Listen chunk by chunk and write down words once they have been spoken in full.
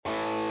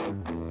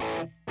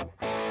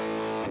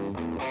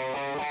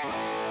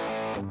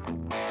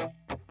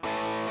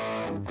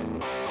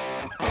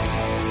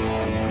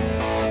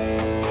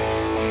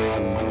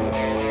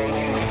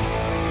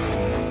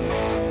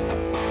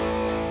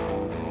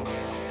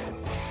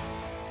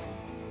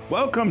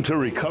Welcome to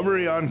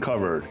Recovery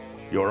Uncovered,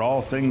 your all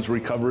things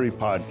recovery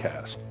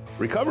podcast.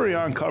 Recovery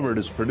Uncovered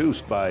is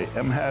produced by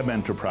MHAB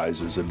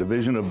Enterprises, a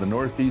division of the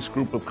Northeast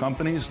Group of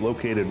Companies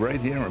located right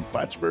here in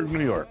Plattsburgh,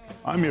 New York.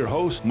 I'm your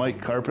host,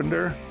 Mike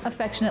Carpenter.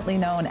 Affectionately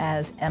known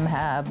as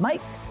MHAB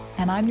Mike,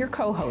 and I'm your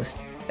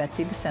co-host,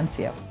 Betsy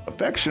Vicencio.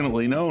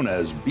 Affectionately known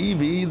as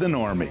BV the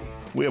Normie.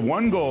 We have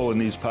one goal in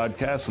these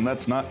podcasts, and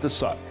that's not to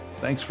suck.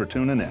 Thanks for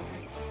tuning in.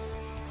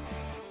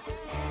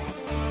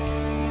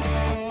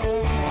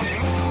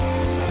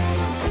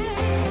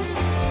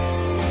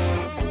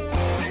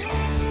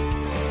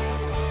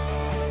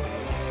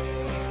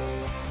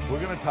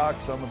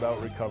 Talk some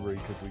about recovery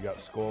because we got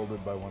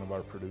scolded by one of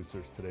our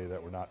producers today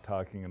that we're not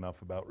talking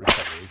enough about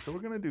recovery. So we're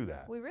going to do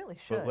that. We really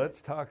should. But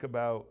let's talk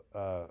about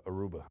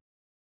Aruba.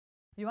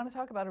 You want to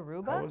talk about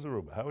Aruba? How was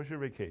Aruba? How was your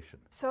vacation?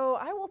 So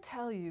I will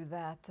tell you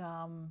that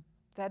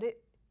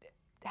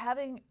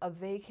having a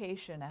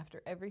vacation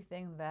after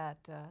everything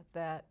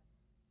that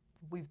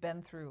we've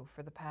been through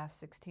for the past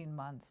 16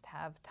 months, to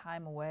have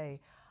time away,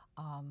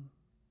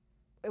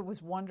 it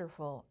was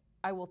wonderful.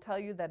 I will tell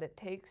you that it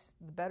takes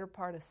the better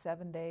part of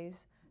 7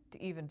 days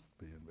to even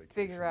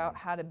figure out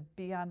how to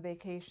be on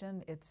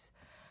vacation. It's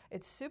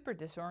super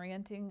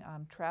disorienting.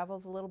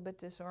 Travel's a little bit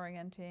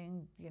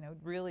disorienting. You know,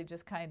 really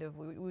just kind of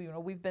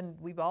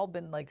we've all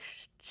been like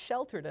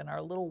sheltered in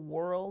our little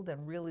world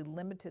and really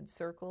limited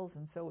circles.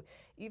 And so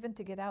even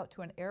to get out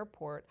to an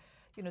airport,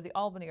 you know, the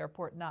Albany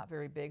airport, not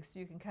very big, so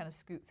you can kind of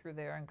scoot through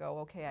there and go,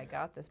 okay, I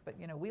got this. But,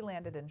 you know, we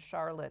landed in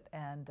Charlotte,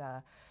 and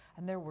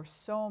there were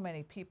so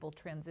many people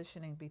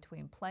transitioning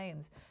between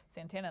planes.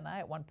 Santana and I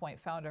at one point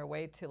found our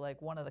way to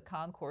like one of the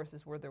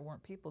concourses where there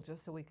weren't people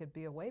just so we could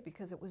be away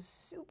because it was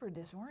super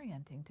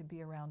disorienting to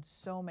be around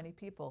so many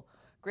people.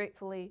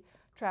 Gratefully,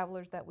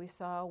 travelers that we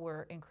saw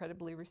were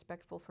incredibly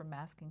respectful for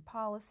masking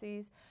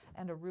policies,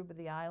 and Aruba,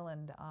 the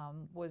island,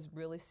 was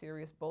really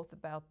serious both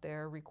about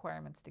their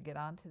requirements to get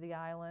onto the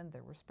island.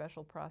 There were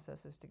special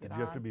processes to get on.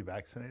 Did you have to be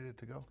vaccinated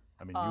to go?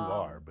 I mean, you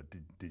are, but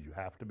did you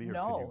have to be, or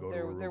no, could you go to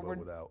Aruba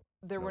without?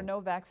 There were no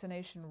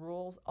vaccination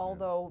rules,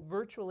 although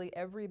virtually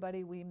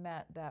everybody we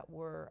met that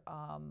were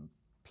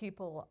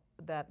people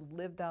that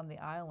lived on the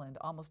island,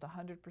 almost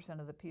 100%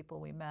 of the people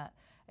we met,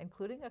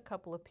 including a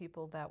couple of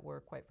people that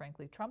were, quite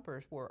frankly,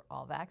 Trumpers, were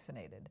all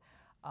vaccinated.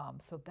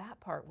 So that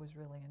part was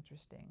really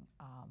interesting,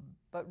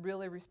 but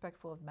really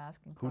respectful of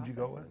masking processes.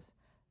 Who'd you go with?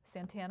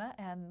 Santana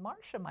and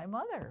Marcia, my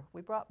mother.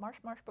 We brought Marsh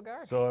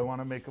Bagard. So I want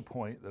to make a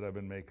point that I've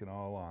been making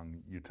all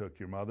along. You took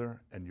your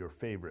mother and your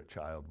favorite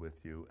child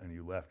with you, and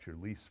you left your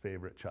least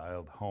favorite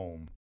child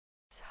home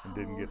and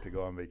didn't get to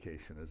go on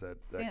vacation. Is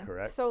that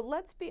correct? So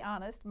let's be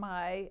honest.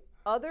 My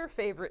other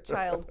favorite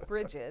child,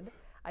 Bridget,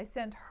 I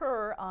sent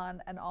her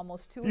on an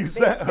almost 2 week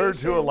vacation. You sent her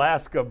to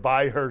Alaska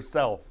by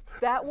herself.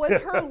 That was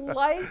her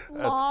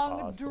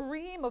lifelong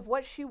dream of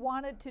what she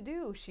wanted to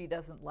do. She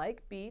doesn't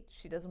like beach.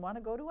 She doesn't want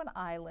to go to an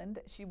island.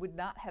 She would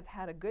not have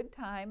had a good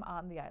time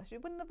on the island. She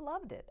wouldn't have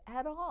loved it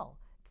at all.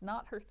 It's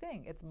not her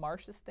thing. It's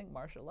Marcia's thing.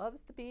 Marcia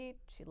loves the beach.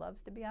 She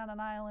loves to be on an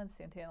island.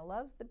 Santana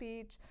loves the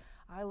beach.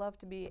 I love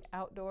to be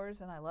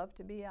outdoors, and I love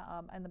to be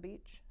on the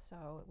beach.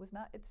 So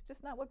it's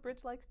just not what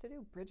Bridget likes to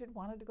do. Bridget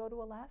wanted to go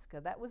to Alaska.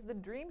 That was the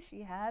dream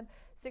she had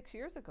 6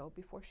 years ago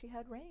before she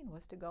had Rain,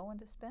 was to go and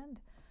to spend,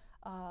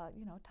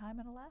 time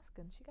in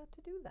Alaska, and she got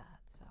to do that.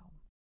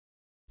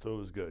 So it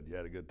was good. You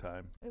had a good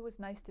time? It was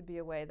nice to be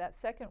away. That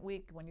second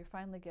week, when you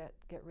finally get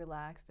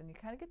relaxed and you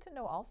kind of get to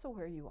know also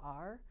where you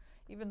are,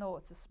 even though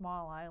it's a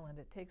small island,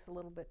 it takes a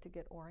little bit to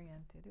get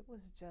oriented.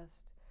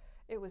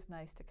 It was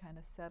nice to kind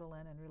of settle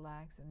in and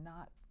relax and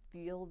not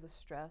feel the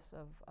stress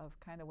of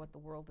kind of what the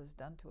world has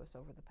done to us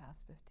over the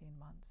past 15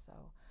 months. So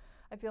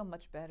I feel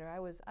much better. I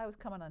was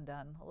coming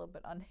undone, a little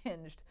bit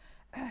unhinged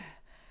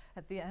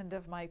at the end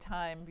of my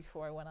time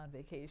before I went on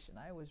vacation.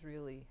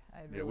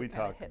 We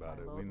talked about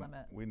it. Limit.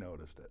 We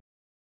noticed it.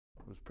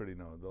 It was pretty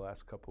the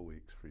last couple of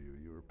weeks for you.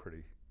 You were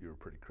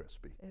pretty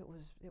crispy. It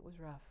was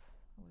rough.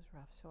 It was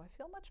rough. So I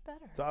feel much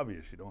better. It's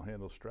obvious you don't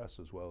handle stress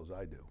as well as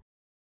I do.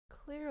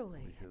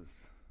 Clearly. Because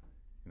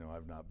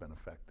I've not been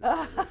affected.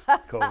 This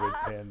COVID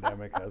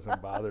pandemic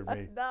hasn't bothered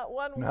me.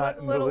 Not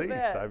in the least.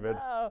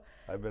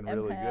 I've been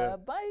really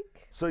good.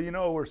 Bike. So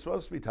we're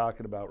supposed to be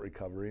talking about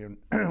recovery,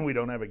 and we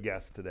don't have a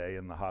guest today.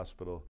 And the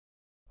hospital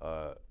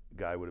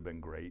guy would have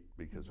been great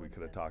because we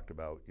could have talked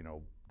about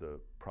the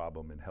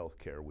problem in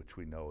healthcare, which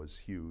we know is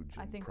huge.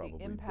 I think the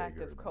impact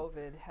of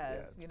COVID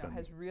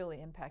has really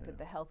impacted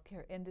the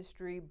healthcare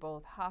industry,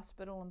 both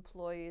hospital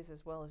employees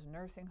as well as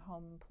nursing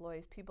home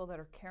employees, people that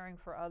are caring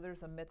for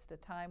others amidst a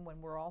time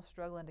when we're all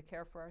struggling to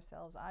care for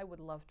ourselves. I would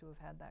love to have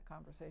had that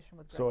conversation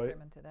with Greg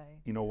Freeman today.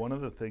 One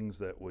of the things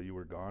that while you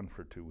were gone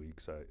for 2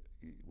 weeks, I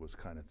was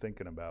kind of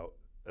thinking about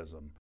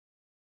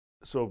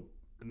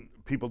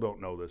people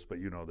don't know this, but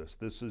you know this.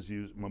 This is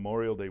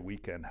Memorial Day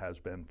weekend has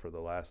been for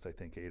the last, I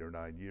think, 8 or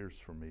 9 years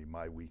for me,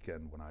 my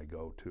weekend when I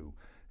go to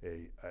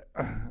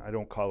I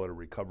don't call it a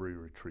recovery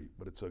retreat,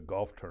 but it's a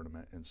golf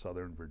tournament in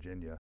Southern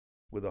Virginia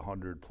with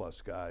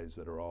 100+ guys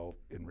that are all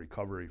in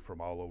recovery from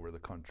all over the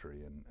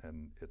country,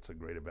 and it's a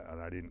great event.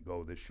 And I didn't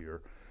go this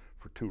year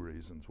for two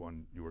reasons.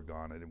 One, you were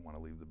gone, I didn't want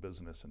to leave the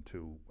business, and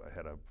two, I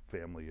had a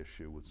family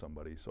issue with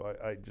somebody, so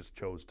I just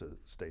chose to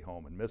stay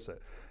home and miss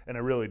it. And I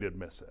really did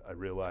miss it. I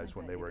realized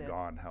when they were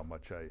gone how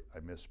much I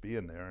missed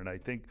being there. And I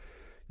think,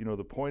 you know,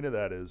 the point of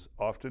that is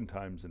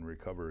oftentimes in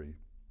recovery,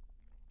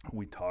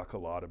 we talk a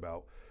lot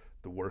about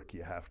the work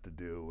you have to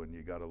do, and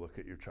you got to look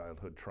at your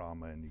childhood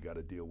trauma, and you got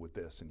to deal with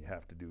this, and you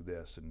have to do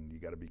this, and you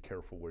got to be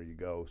careful where you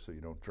go so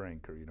you don't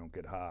drink or you don't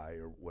get high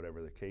or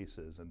whatever the case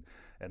is.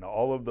 And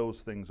all of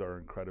those things are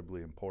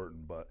incredibly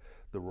important, but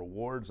the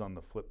rewards on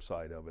the flip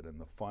side of it and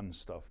the fun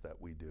stuff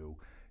that we do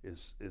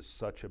is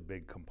such a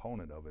big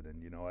component of it.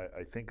 And you know,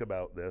 I think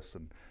about this,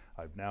 and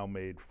I've now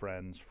made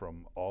friends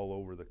from all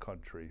over the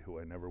country who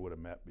I never would have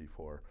met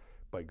before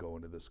by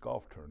going to this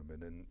golf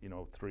tournament. And you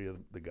know, three of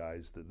the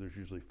guys, there's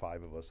usually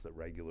 5 of us that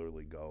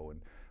regularly go,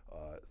 and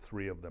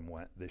 3 of them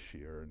went this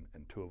year,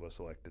 and 2 of us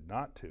elected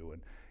not to.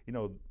 And you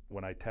know,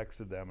 when I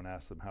texted them and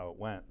asked them how it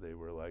went, they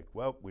were like,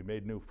 well, we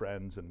made new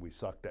friends and we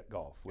sucked at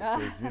golf, which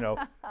is, you know,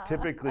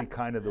 typically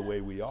kind of the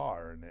way we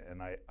are.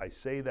 And I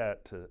say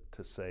that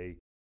to say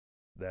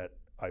that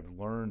I've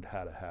learned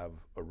how to have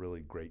a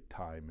really great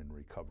time in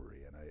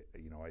recovery.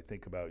 And I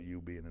think about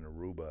you being in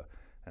Aruba,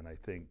 and I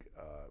think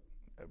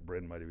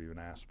Bryn might have even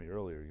asked me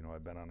earlier, you know,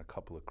 I've been on a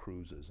couple of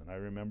cruises, and I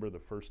remember the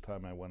first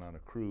time I went on a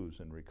cruise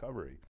in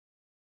recovery,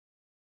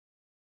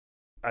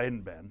 I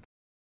hadn't been.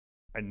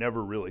 I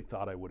never really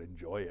thought I would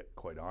enjoy it,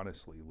 quite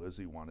honestly.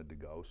 Lizzie wanted to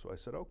go, so I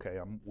said, okay,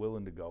 I'm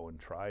willing to go and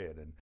try it.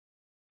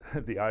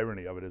 And the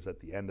irony of it is, at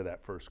the end of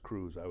that first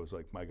cruise, I was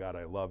like, my God,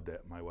 I loved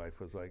it. My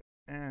wife was like,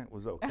 it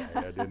was okay.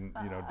 I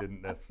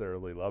didn't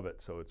necessarily love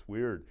it, so it's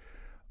weird.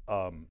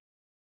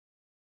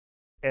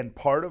 And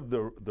part of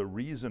the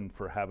reason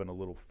for having a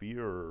little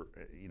fear,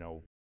 you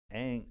know,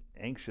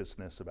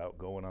 anxiousness about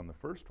going on the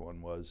first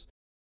one was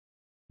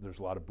there's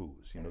a lot of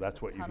booze. You know,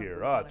 that's what you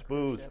hear. Oh, it's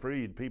booze,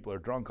 free, people are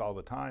drunk all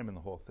the time, and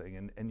the whole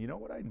thing. And you know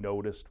what I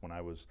noticed when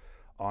I was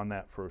on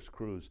that first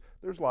cruise?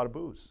 There's a lot of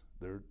booze.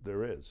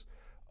 There is.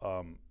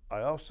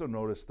 I also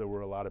noticed there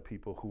were a lot of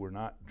people who were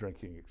not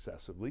drinking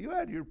excessively. You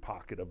had your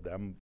pocket of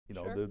them, you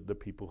know, sure. the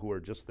people who are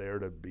just there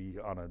to be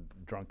on a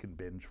drunken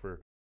binge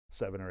for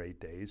 7 or 8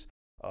 days.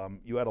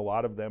 You had a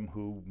lot of them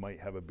who might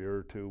have a beer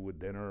or two with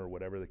dinner or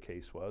whatever the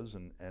case was.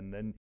 And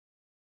then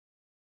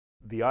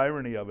the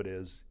irony of it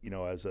is, you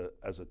know, as a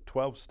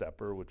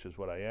 12-stepper, which is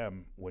what I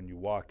am, when you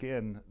walk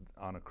in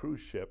on a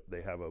cruise ship,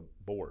 they have a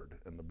board,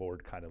 and the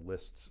board kind of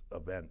lists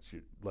events,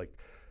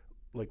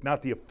 like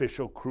not the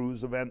official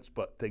cruise events,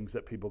 but things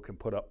that people can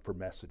put up for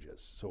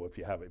messages. So if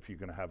you're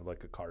going to have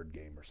like a card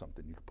game or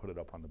something, you can put it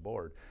up on the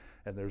board.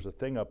 And there's a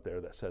thing up there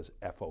that says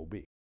FOB.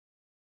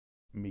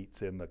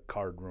 Meets in the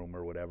card room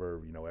or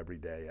whatever, you know, every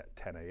day at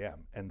 10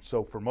 a.m. And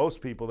so for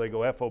most people, they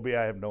go FOB,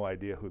 I have no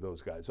idea who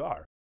those guys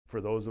are. For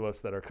those of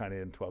us that are kind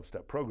of in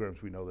 12-step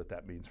programs, we know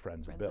that means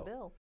Friends of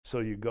Bill. So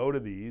you go to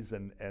these,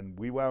 and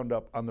we wound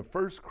up, on the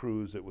first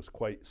cruise, it was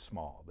quite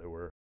small. There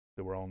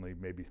were only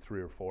maybe 3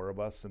 or 4 of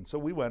us, and so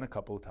we went a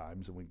couple of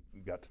times, and we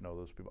got to know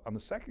those people. On the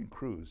second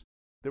cruise,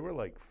 there were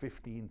like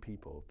 15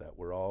 people that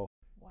were all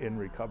in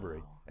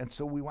recovery. And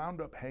so we wound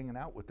up hanging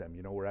out with them.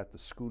 You know, we're at the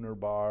Schooner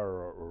Bar,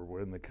 or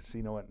we're in the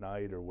casino at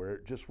night, or we're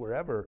just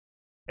wherever.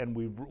 And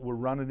we're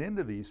running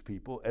into these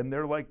people, and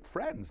they're like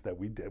friends that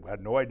we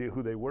had no idea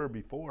who they were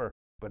before,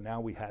 but now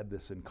we had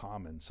this in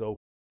common. So,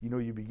 you know,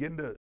 you begin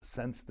to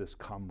sense this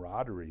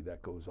camaraderie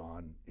that goes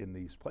on in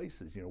these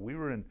places. You know, we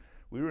were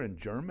in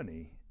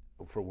Germany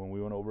for when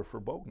we went over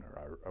for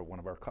Bogner, one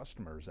of our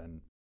customers,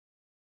 and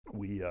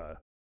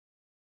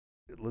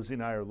Lizzie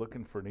and I are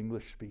looking for an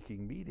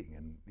English-speaking meeting,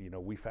 and you know,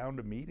 we found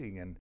a meeting,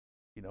 and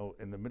you know,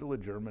 in the middle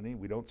of Germany,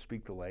 we don't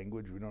speak the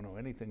language, we don't know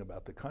anything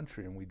about the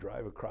country, and we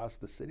drive across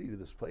the city to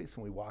this place,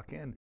 and we walk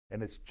in,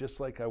 and it's just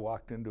like I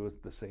walked into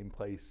the same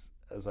place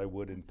as I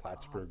would in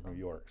Plattsburgh, awesome. New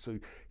York. So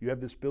you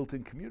have this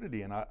built-in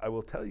community, and I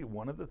will tell you,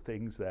 one of the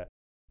things that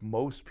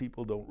most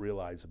people don't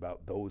realize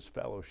about those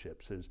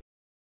fellowships is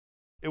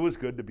it was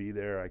good to be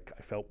there.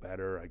 I felt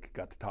better. I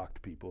got to talk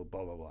to people,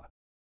 blah, blah, blah.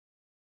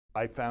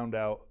 I found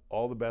out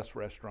all the best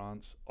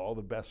restaurants, all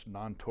the best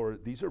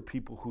non-tourist, these are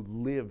people who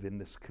live in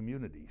this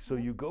community. So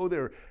you go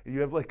there and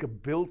you have like a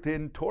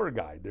built-in tour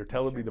guide. They're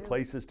telling me the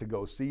places to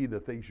go see, the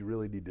things you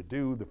really need to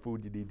do, the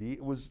food you need to eat.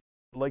 It was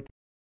like,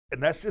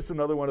 and that's just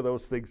another one of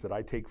those things that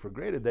I take for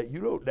granted that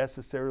you don't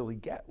necessarily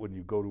get when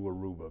you go to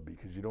Aruba,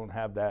 because you don't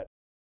have that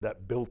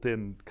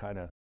built-in kind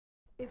of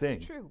thing.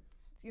 It's true.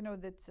 You know,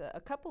 that's a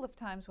couple of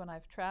times when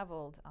I've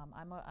traveled,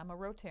 I'm a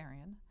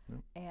Rotarian,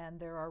 and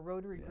there are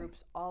Rotary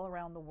groups all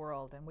around the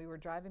world. And we were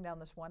driving down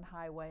this one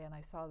highway, and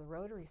I saw the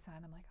Rotary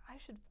sign. I'm like,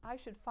 I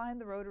should find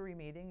the Rotary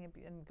meeting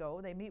and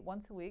go. They meet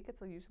once a week.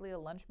 It's usually a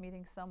lunch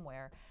meeting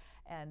somewhere,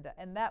 and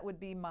that would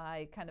be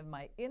my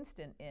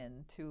instant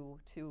in to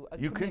a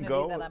you community can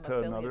go that I'm to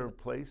affiliated another with.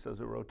 place as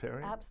a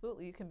Rotarian?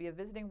 Absolutely. You can be a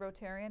visiting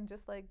Rotarian,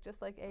 just like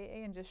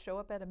AA, and just show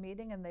up at a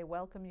meeting and they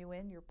welcome you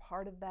in. You're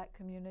part of that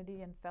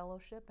community and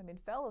fellowship. I mean,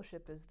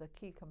 fellowship is the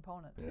key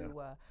component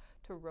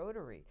to to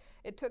Rotary.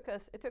 It took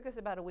us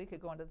about a week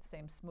of going to the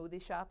same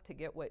smoothie shop to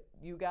get what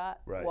you got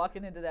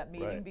walking into that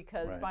meeting,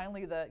 because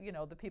finally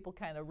the people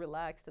kind of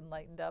relaxed and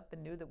lightened up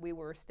and knew that we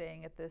were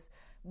staying at this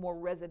more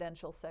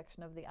residential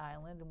section of the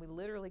island, and we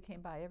literally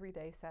came by every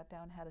day, sat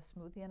down, had a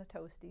smoothie and a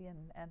toastie,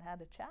 and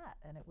had a chat,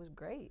 and it was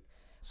great.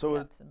 So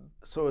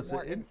it's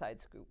more inside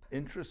scoop.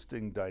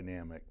 Interesting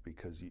dynamic,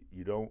 because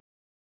you don't,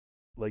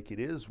 like, it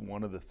is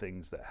one of the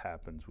things that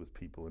happens with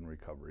people in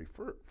recovery.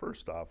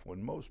 First off,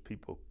 when most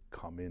people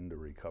come into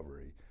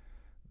recovery,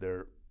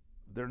 they're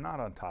not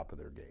on top of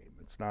their game.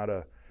 It's not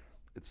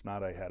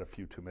I had a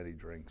few too many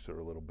drinks or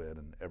a little bit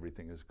and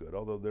everything is good.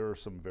 Although there are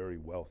some very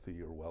wealthy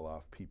or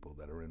well-off people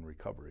that are in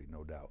recovery,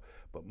 no doubt.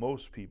 But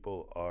most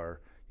people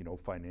are,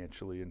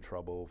 financially in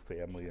trouble,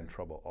 family in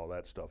trouble, all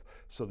that stuff.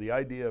 So the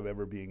idea of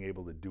ever being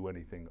able to do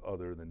anything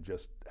other than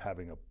just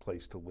having a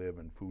place to live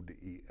and food to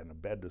eat and a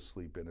bed to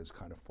sleep in is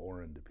kind of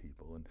foreign to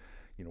people. And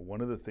one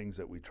of the things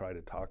that we try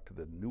to talk to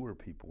the newer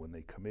people when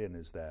they come in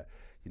is that,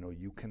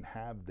 you can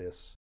have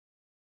this,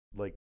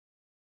 like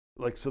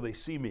so they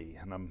see me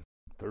and I'm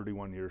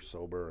 31 years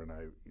sober and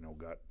I,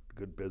 got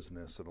good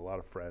business and a lot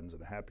of friends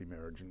and a happy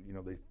marriage, and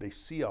they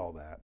see all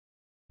that,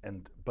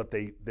 but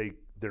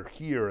they're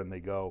here and they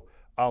go,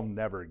 I'll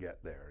never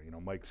get there.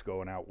 Mike's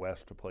going out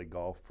west to play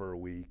golf for a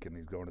week and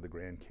he's going to the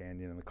Grand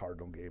Canyon and the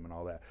Cardinal game and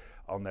all that.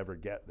 I'll never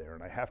get there.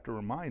 And I have to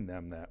remind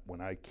them that when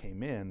I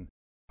came in,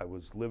 I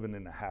was living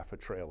in a half a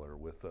trailer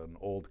with an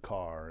old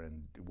car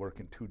and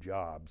working 2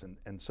 jobs,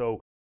 and so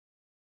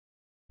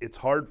it's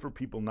hard for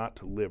people not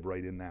to live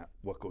right in that,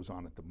 what goes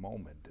on at the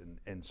moment.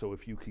 And so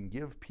if you can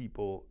give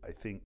people, I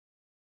think,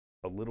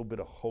 a little bit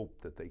of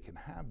hope that they can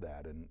have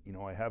that. And,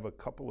 I have a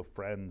couple of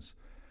friends,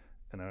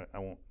 and I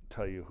won't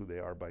tell you who they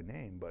are by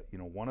name, but,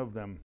 one of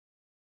them,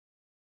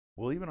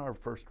 well, even our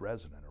first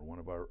resident or one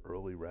of our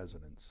early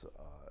residents,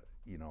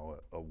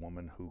 a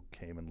woman who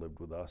came and lived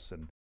with us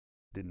and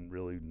didn't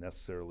really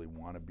necessarily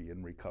want to be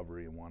in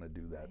recovery and want to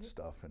do that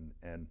stuff.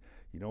 And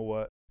you know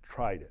what?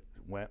 Tried it,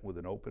 went with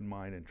an open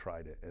mind and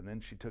tried it, and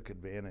then she took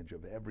advantage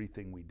of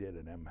everything we did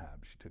at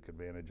MHAB. She took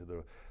advantage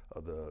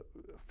of the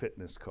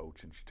fitness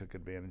coach, and she took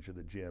advantage of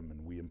the gym,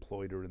 and we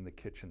employed her in the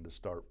kitchen to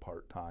start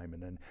part-time,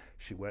 and then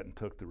she went and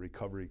took the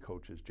recovery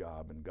coach's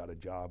job and got a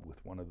job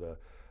with one of the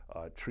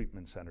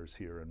treatment centers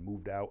here and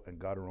moved out and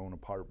got her own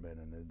apartment,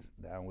 and is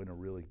now in a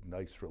really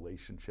nice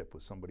relationship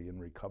with somebody in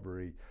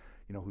recovery,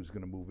 who's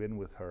going to move in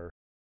with her.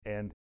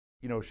 And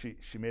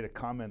she made a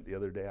comment the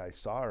other day. I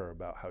saw her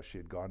about how she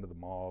had gone to the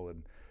mall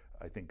and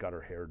I think got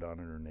her hair done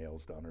and her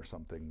nails done or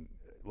something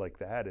like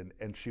that.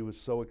 And she was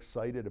so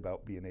excited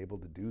about being able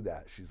to do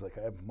that. She's like,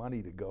 I have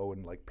money to go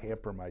and like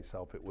pamper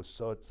myself. It was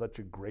such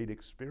a great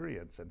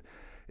experience. And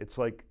it's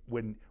like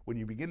when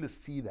you begin to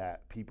see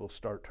that, people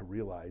start to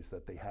realize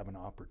that they have an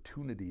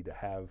opportunity to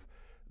have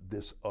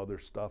this other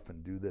stuff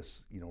and do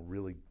this,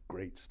 really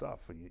great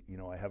stuff. And,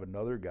 I have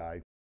another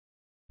guy,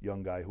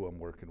 young guy who I'm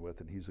working with,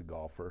 and he's a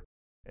golfer.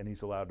 And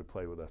he's allowed to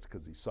play with us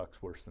because he sucks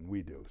worse than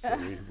we do. So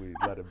we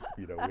let him,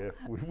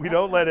 we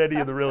don't let any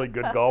of the really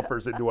good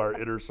golfers into our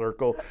inner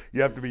circle.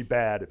 You have to be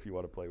bad if you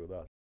want to play with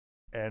us.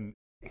 And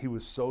he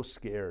was so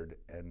scared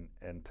and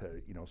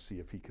to, see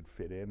if he could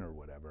fit in or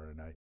whatever.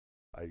 And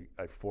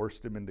I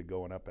forced him into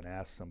going up and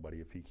asked somebody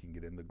if he can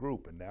get in the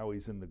group. And now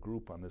he's in the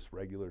group on this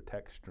regular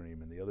text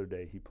stream. And the other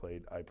day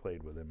I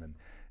played with him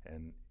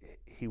and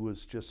he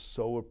was just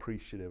so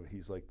appreciative.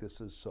 He's like,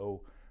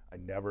 I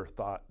never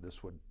thought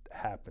this would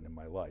happen in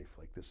my life.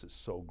 Like, this is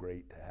so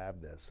great to have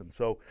this. And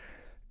so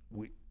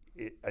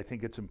I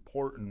think it's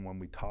important when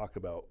we talk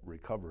about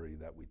recovery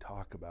that we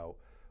talk about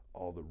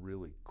all the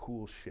really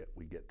cool shit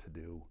we get to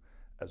do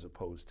as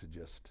opposed to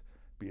just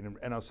being in.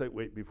 And I'll say,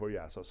 wait, before you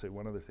ask, I'll say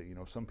one other thing.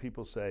 Some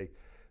people say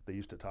they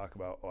used to talk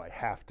about, I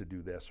have to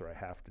do this or I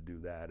have to do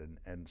that.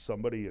 And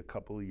somebody a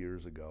couple of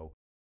years ago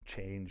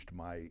changed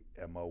my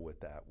MO with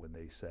that when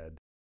they said,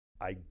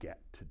 I get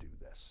to do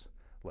this.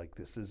 Like,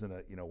 this isn't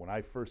when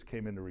I first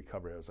came into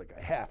recovery, I was like,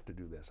 I have to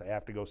do this. I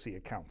have to go see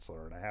a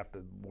counselor and I have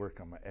to work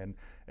on and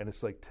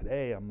it's like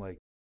today I'm like,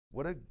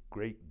 what a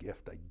great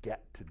gift. I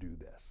get to do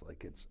this.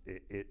 Like,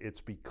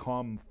 it's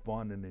become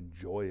fun and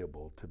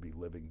enjoyable to be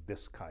living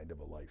this kind of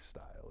a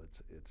lifestyle.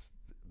 It's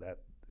that,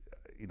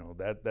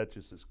 that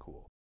just is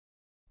cool.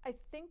 I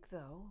think,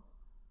 though,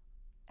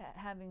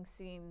 having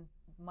seen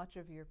much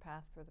of your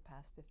path for the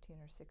past 15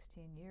 or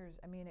 16 years,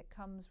 I mean, it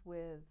comes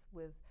with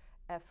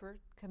effort,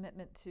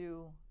 commitment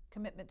to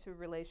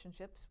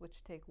relationships,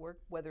 which take work,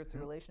 whether it's a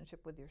relationship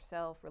with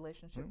yourself,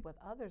 relationship with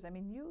others. I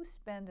mean, you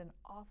spend an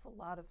awful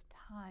lot of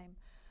time,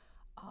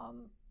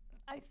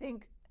 I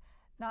think,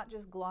 not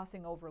just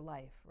glossing over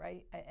life,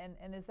 right?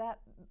 And is that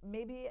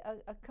maybe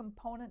a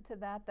component to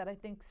that I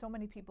think so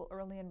many people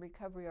early in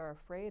recovery are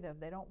afraid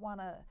of? They don't want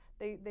to,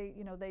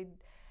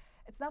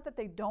 it's not that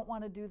they don't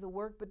want to do the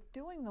work, but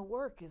doing the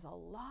work is a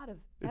lot of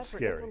effort. It's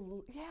scary.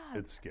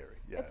 It's scary.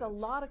 Yeah, it's a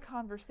lot of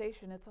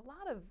conversation. It's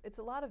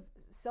a lot of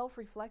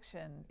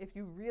self-reflection if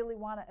you really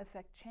want to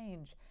affect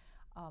change.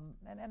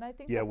 And I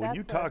think yeah, that when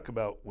you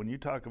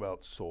that's talk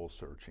about soul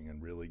searching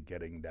and really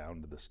getting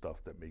down to the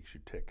stuff that makes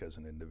you tick as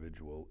an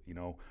individual, you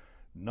know,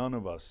 none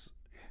of us,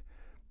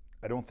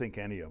 I don't think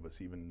any of us,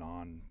 even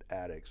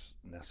non-addicts,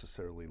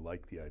 necessarily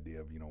like the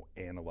idea of, you know,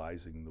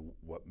 analyzing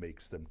what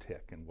makes them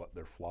tick and what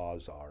their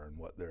flaws are and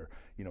what their,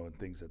 you know, and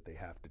things that they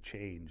have to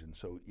change. And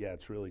so, yeah,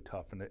 it's really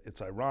tough. And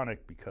it's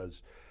ironic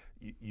because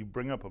you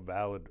bring up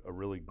a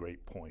really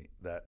great point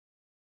that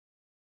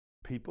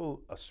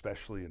people,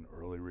 especially in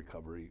early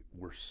recovery,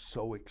 we're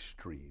so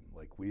extreme.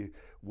 Like we're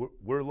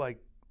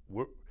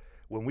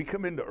when we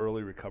come into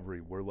early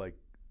recovery, we're like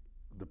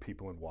the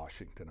people in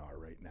Washington are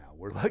right now.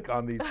 We're like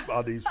on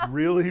these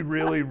really,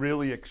 really,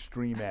 really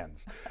extreme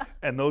ends.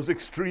 And those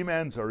extreme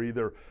ends are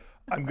either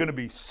I'm going to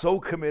be so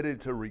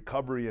committed to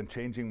recovery and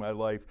changing my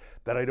life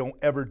that I don't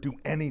ever do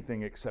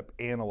anything except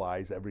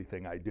analyze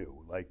everything I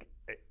do. Like,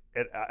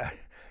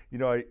 you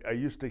know, I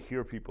used to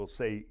hear people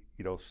say,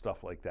 you know,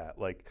 stuff like that.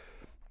 Like,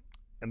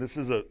 and this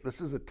is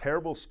a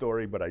terrible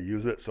story, but I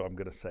use it, so I'm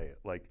going to say it.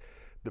 Like,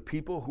 the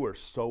people who are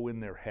so in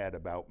their head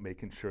about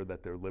making sure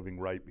that they're living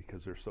right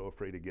because they're so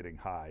afraid of getting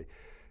high,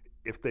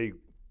 if they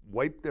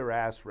wipe their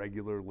ass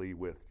regularly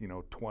with, you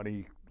know,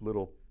 20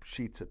 little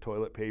sheets of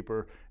toilet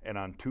paper, and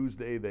on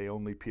Tuesday they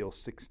only peel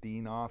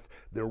 16 off,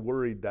 they're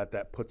worried that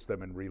that puts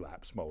them in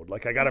relapse mode.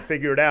 Like, I got to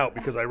figure it out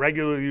because I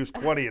regularly use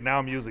 20 and now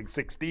I'm using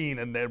 16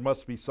 and there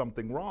must be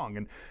something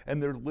wrong.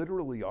 And there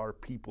literally are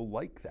people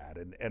like that.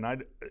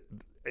 And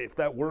if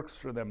that works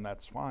for them,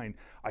 that's fine.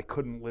 I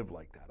couldn't live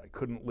like that. I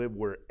couldn't live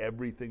where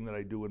everything that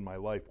I do in my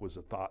life was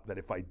a thought that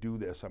if I do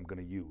this, I'm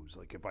going to use.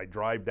 Like, if I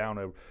drive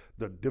down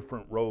the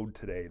different road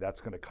today,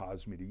 that's going to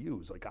cause me to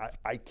use. Like,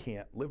 I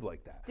can't live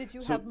like that. Did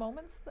you have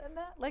moments in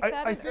that, like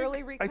that in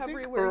early recovery? I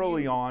think where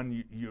early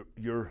on,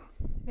 you're.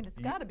 I mean, it's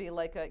got to be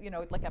like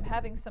like I'm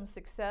having some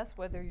success.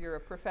 Whether you're a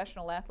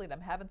professional athlete,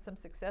 I'm having some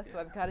success, so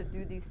I've got to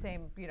do these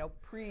same, you know,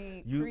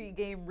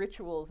 pre-game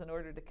rituals in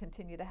order to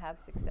continue to have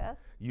success.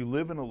 You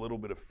live in a little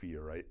bit of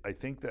fear. I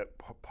think that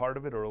part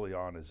of it early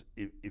on is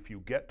if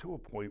you get to a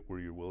point where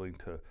you're willing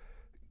to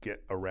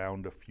get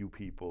around a few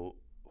people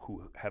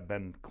who have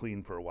been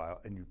clean for a while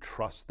and you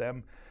trust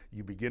them,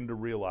 you begin to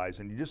realize,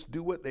 and you just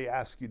do what they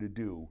ask you to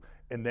do,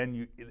 and then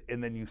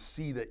you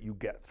see that you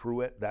get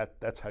through it.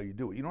 That's how you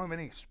do it. You don't have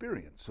any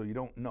experience, so you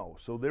don't know.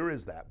 So there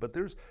is that. But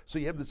so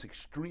you have this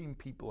extreme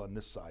people on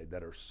this side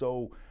that are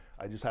so,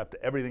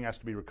 everything has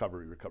to be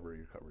recovery.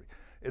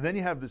 And then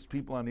you have this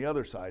people on the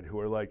other side who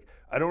are like,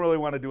 I don't really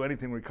want to do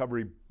anything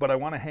recovery, but I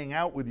want to hang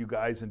out with you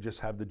guys and just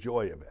have the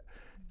joy of it.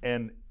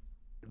 And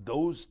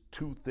those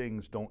two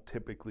things don't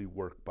typically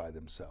work by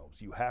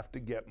themselves. You have to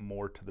get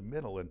more to the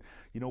middle. And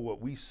you know what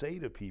we say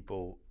to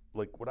people,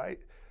 like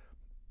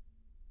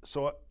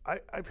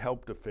I've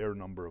helped a fair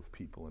number of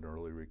people in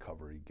early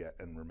recovery get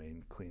and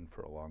remain clean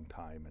for a long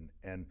time.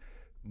 And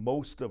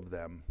most of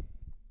them,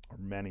 or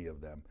many of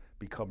them,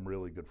 become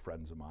really good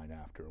friends of mine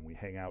after, and we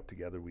hang out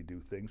together, we do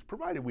things,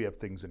 provided we have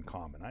things in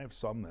common. I have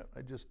some that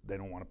they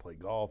don't want to play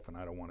golf and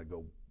I don't want to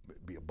go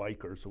be a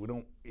biker, so we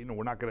don't, you know,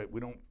 we're not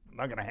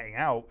gonna hang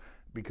out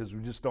because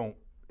we just don't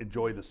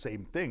enjoy the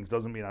same things.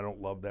 Doesn't mean I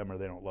don't love them or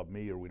they don't love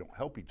me or we don't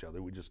help each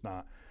other. We just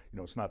not, you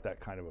know, it's not that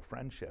kind of a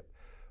friendship.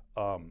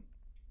 Can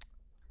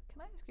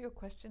I ask you a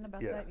question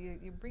about that?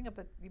 You bring up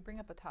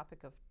a topic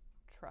of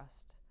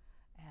trust,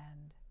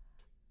 and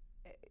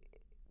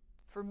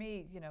for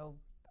me, you know,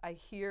 I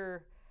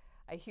hear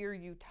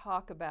you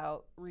talk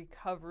about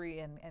recovery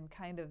and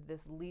kind of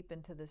this leap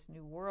into this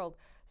new world.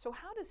 So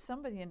how does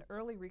somebody in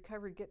early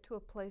recovery get to a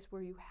place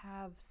where you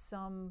have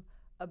some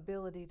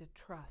ability to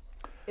trust?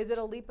 Is it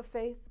a leap of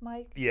faith,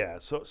 Mike? Yeah,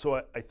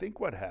 so I think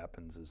what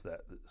happens is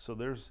that, so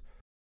there's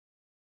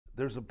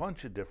a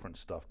bunch of different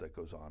stuff that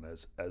goes on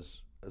as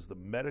the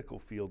medical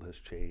field has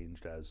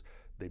changed, as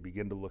they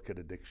begin to look at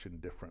addiction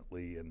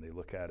differently and they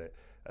look at it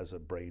as a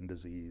brain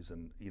disease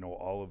and, you know,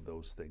 all of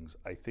those things.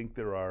 I think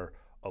there are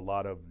a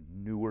lot of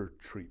newer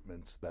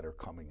treatments that are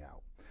coming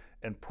out.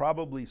 And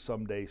probably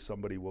someday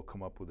somebody will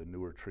come up with a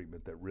newer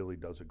treatment that really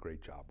does a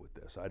great job with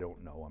this. I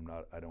don't know.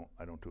 I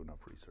don't do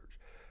enough research.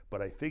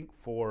 But I think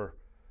for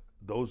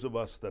those of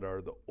us that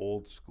are the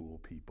old school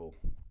people,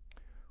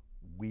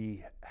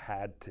 we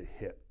had to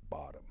hit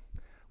bottom.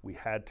 We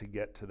had to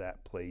get to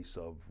that place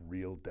of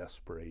real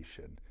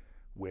desperation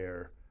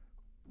where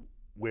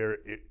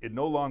it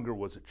no longer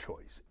was a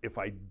choice. If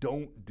I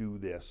don't do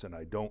this and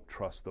I don't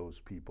trust those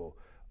people,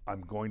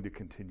 I'm going to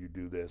continue to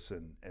do this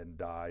and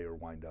die or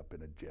wind up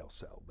in a jail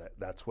cell.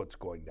 That's what's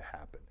going to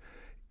happen.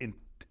 In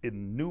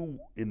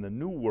the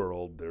new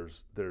world,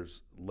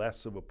 there's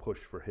less of a push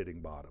for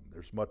hitting bottom.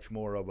 There's much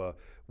more of a,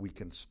 we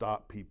can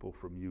stop people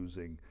from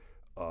using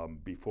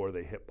before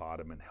they hit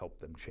bottom and help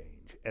them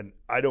change. And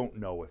I don't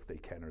know if they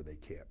can or they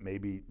can't.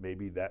 Maybe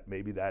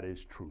that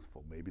is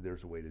truthful. Maybe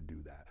there's a way to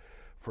do that.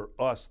 For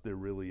us, there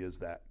really is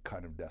that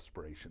kind of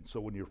desperation. So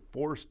when you're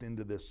forced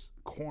into this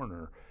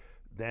corner,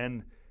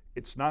 then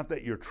it's not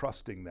that you're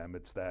trusting them,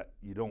 it's that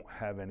you don't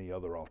have any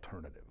other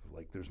alternative.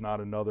 Like there's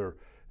not another,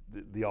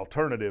 the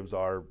alternatives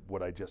are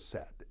what I just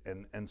said.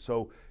 And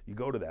so you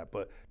go to that.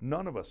 But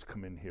none of us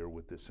come in here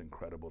with this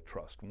incredible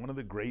trust. One of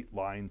the great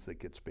lines that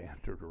gets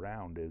bantered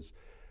around is,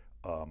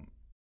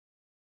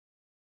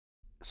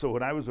 so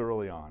when I was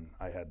early on,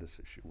 I had this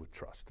issue with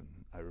trust. And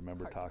I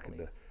remember talking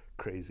to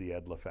crazy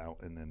Ed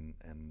LaFountain,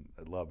 and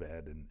I love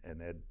Ed.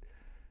 And Ed,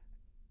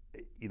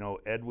 you know,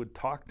 Ed would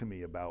talk to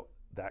me about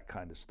that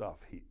kind of stuff.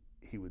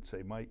 He would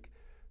say, Mike,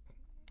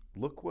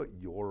 look what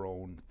your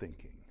own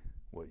thinking,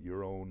 what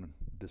your own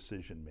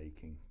decision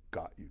making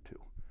got you to.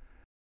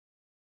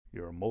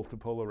 You're a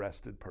multiple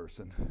arrested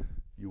person.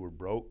 You were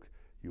broke,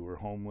 you were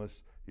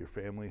homeless, your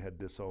family had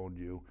disowned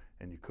you,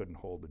 and you couldn't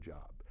hold a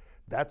job.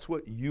 That's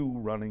what you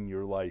running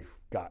your life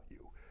got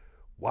you.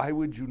 Why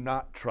would you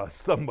not trust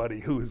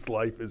somebody whose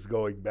life is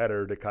going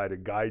better to kind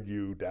of guide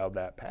you down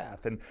that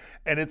path? And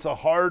it's a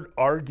hard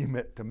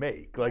argument to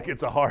make. Like,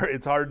 it's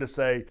hard to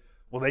say,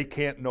 well, they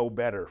can't know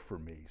better for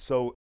me.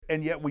 So,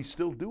 and yet we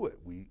still do it.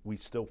 We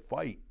still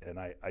fight. And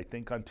I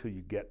think until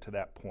you get to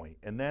that point.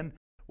 And then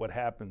what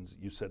happens,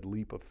 you said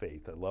leap of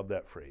faith. I love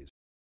that phrase.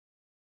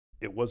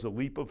 It was a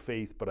leap of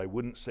faith, but I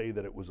wouldn't say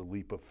that it was a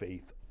leap of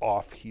faith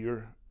off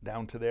here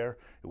down to there.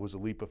 It was a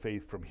leap of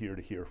faith from here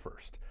to here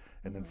first,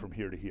 and then from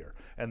here to here.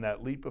 And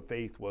that leap of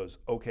faith was,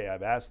 okay,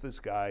 I've asked this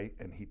guy,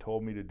 and he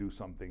told me to do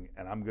something,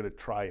 and I'm going to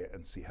try it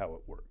and see how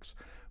it works.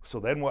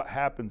 So then what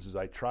happens is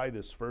I try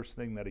this first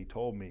thing that he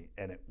told me,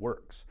 and it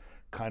works.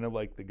 Kind of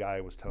like the guy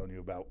I was telling you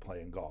about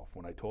playing golf.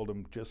 When I told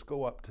him, just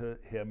go up to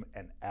him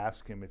and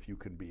ask him if you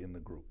can be in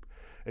the group.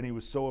 And he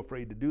was so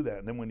afraid to do that.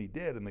 And then when he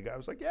did, and the guy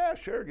was like, yeah,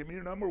 sure, give me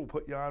your number, we'll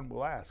put you on,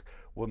 we'll ask.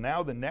 Well,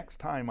 now the next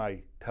time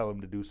I tell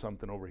him to do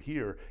something over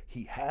here,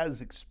 he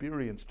has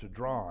experience to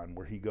draw on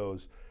where he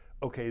goes,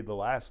 okay, the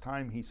last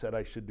time he said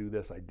I should do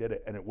this, I did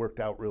it, and it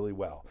worked out really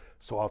well.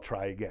 So I'll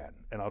try again,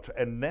 and I'll try.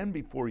 And then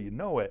before you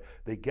know it,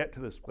 they get to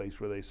this place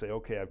where they say,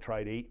 okay, I've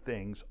tried 8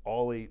 things.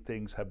 All 8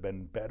 things have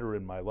been better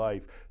in my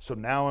life. So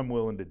now I'm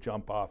willing to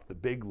jump off the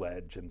big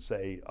ledge and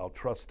say I'll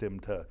trust him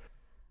to,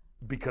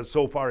 because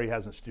so far he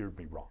hasn't steered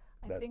me wrong.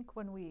 I think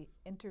when we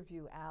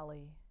interview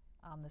Allie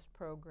on this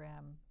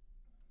program,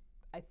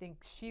 I think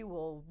she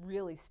will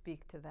really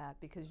speak to that,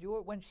 because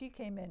when she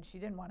came in, she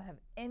didn't want to have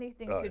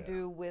anything to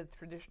do with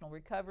traditional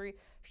recovery.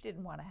 She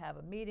didn't want to have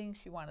a meeting.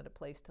 She wanted a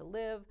place to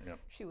live. Yep.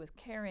 She was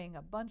carrying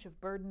a bunch of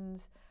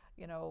burdens,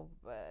 you know,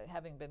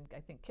 having been,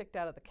 I think, kicked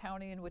out of the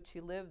county in which she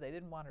lived. They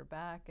didn't want her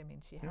back. I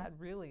mean, she had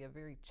really a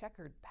very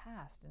checkered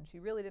past, and she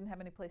really didn't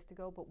have any place to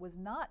go, but was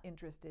not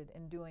interested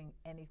in doing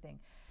anything.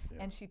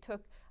 Yeah. And she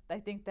took, I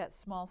think, that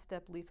small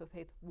step leap of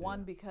faith,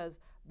 one, because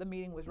the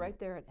meeting was right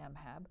there at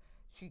MHAB.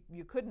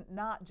 You couldn't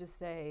not just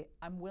say,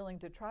 I'm willing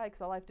to try, because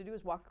all I have to do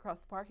is walk across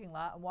the parking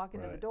lot and walk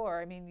into the door.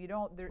 I mean, you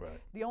don't,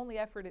 the only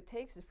effort it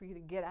takes is for you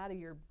to get out of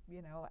your,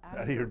 you know,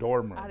 out of your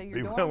dorm room.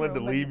 Be willing to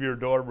leave your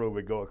dorm room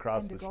and go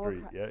across the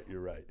street. Yeah,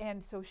 you're right.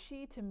 And so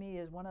she, to me,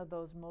 is one of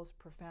those most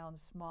profound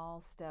small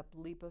step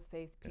leap of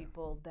faith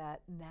people that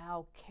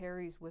now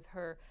carries with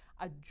her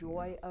a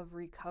joy of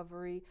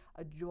recovery,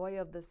 a joy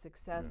of the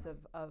success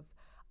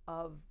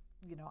of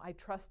you know, I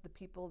trust the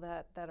people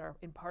that are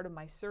in part of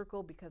my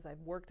circle because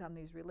I've worked on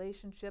these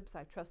relationships.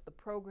 I trust the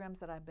programs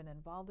that I've been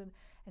involved in.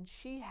 And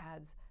she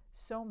has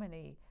so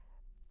many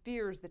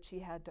fears that she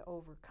had to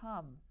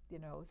overcome. You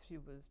know, she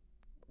was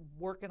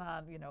working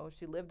on, you know,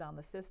 she lived on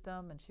the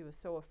system, and she was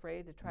so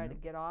afraid to try to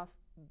get off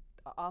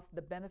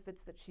the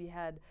benefits that she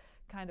had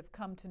kind of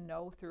come to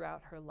know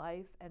throughout her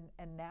life.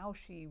 And now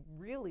she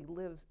really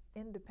lives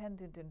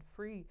independent and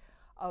free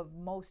of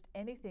most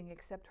anything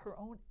except her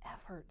own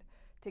effort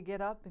to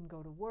get up and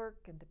go to work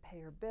and to pay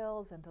her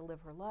bills and to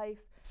live her life.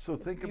 So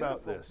think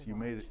about this. You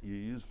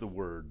used the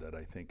word that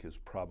I think is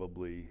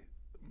probably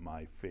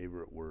my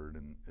favorite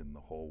word in the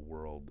whole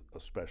world,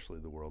 especially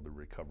the world of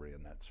recovery,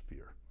 and that's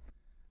fear.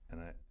 And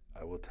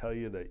I will tell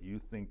you that you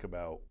think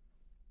about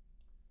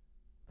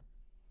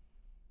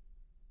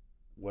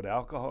what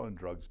alcohol and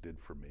drugs did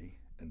for me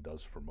and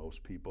does for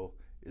most people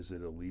is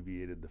it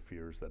alleviated the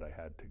fears that I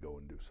had to go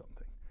and do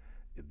something.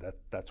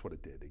 That's what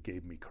it did. It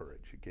gave me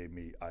courage. It gave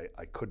me,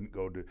 I couldn't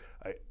go to,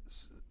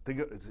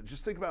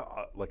 just think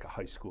about like a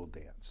high school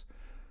dance.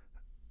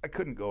 I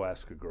couldn't go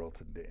ask a girl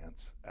to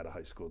dance at a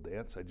high school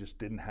dance. I just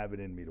didn't have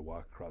it in me to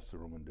walk across the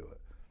room and do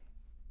it.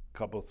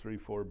 Couple, 3,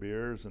 4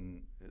 beers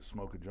and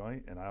smoke a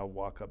joint, and I'll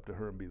walk up to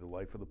her and be the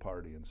life of the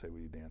party and say,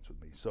 will you dance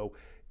with me? So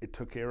it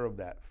took care of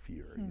that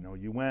fear. You know,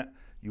 you went,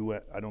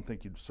 I don't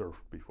think you'd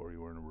surfed before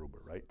you were in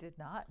Aruba, right? Did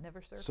not, never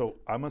surfed. So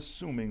I'm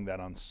assuming that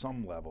on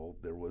some level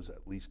there was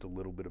at least a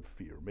little bit of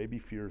fear. Maybe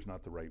fear is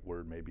not the right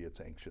word, maybe it's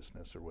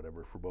anxiousness or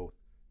whatever for both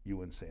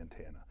you and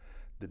Santana.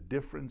 The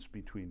difference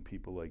between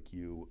people like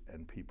you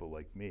and people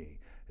like me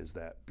is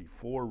that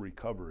before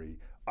recovery,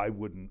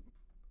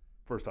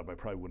 first off, I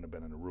probably wouldn't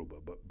have been in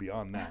Aruba, but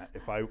beyond that,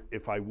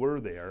 if I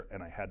were there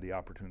and I had the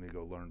opportunity to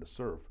go learn to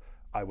surf,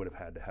 I would have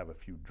had to have a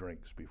few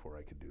drinks before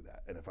I could do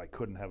that. And if I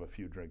couldn't have a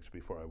few drinks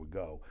before I would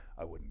go,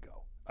 I wouldn't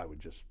go. I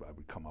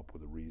would come up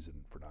with a reason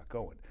for not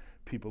going.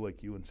 People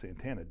like you in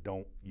Santana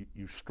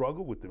you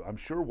struggle with it. I'm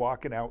sure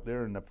walking out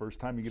there and the first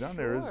time you get on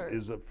there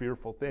is a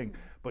fearful thing,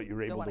 but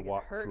you're able to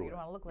walk through it. You don't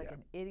want to look like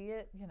an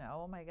idiot,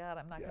 oh my God,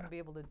 I'm not going to be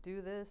able to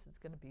do this. It's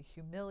going to be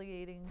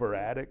humiliating. For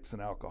addicts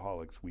and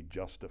alcoholics, we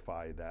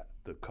justify that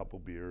the couple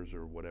beers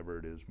or whatever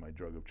it is my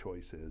drug of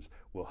choice is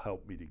will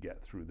help me to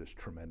get through this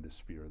tremendous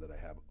fear that I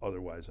have.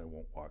 Otherwise, I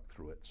won't walk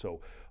through it.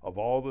 So of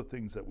all the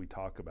things that we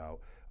talk about,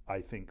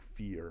 I think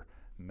fear,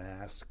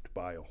 masked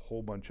by a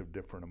whole bunch of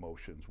different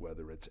emotions,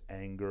 whether it's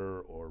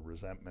anger or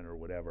resentment or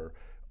whatever,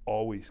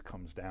 always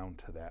comes down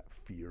to that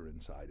fear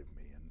inside of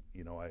me.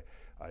 And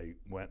I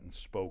went and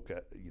spoke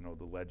at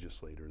the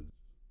legislator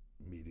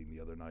meeting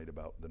the other night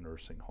about the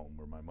nursing home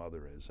where my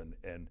mother is,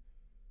 and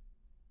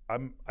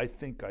I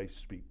think I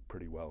speak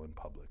pretty well in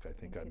public. I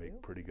think I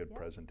make pretty good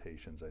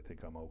presentations. I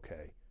think I'm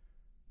okay.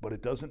 But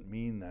it doesn't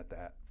mean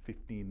that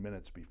 15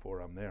 minutes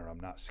before I'm there, I'm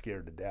not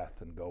scared to death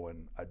and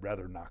going, I'd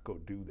rather not go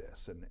do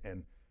this.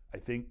 And I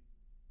think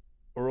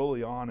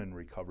early on in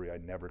recovery, I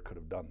never could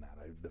have done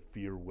that. The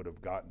fear would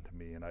have gotten to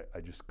me, and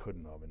I just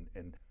couldn't have.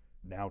 And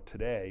now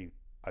today,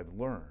 I've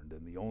learned,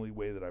 and the only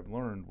way that I've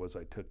learned was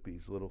I took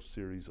these little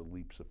series of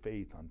leaps of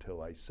faith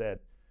until I said,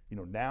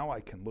 now I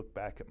can look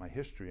back at my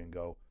history and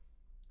go,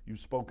 you've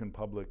spoken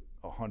public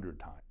 100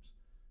 times.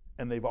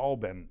 And they've all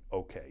been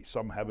okay.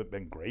 Some haven't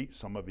been great,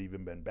 some have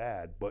even been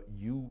bad, but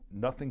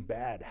nothing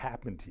bad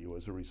happened to you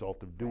as a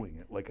result of doing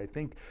it. Like, I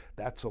think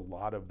that's a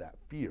lot of that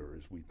fear,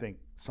 is we think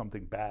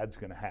something bad's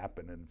gonna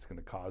happen and it's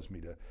gonna cause me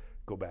to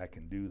go back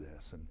and do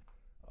this. And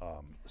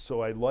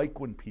so I like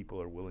when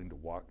people are willing to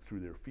walk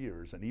through their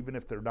fears, and even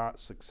if they're not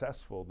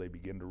successful, they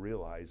begin to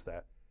realize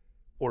that,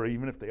 or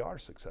even if they are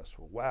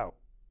successful, wow,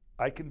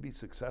 I can be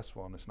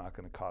successful and it's not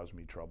going to cause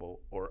me trouble,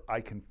 or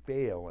I can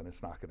fail and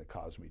it's not going to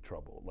cause me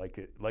trouble.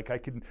 Like I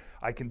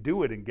can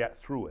do it and get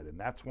through it. And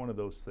that's one of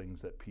those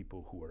things that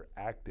people who are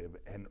active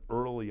and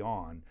early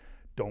on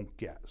don't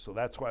get. So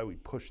that's why we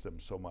push them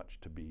so much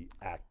to be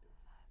active.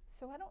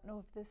 So I don't know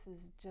if this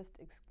is just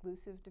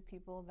exclusive to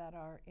people that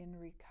are in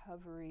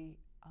recovery,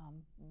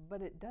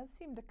 but it does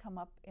seem to come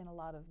up in a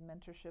lot of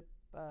mentorship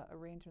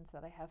arrangements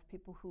that I have,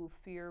 people who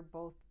fear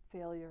both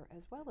failure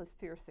as well as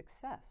fear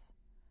success.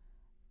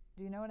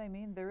 Do you know what I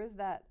mean? There is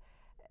that,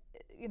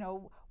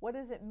 what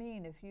does it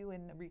mean if you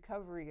in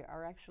recovery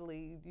are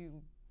actually,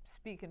 you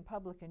speak in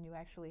public and you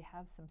actually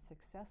have some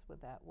success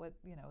with that?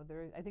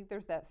 I think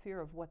there's that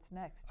fear of what's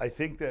next. I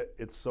think that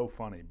it's so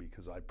funny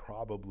because I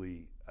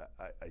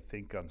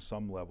think on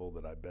some level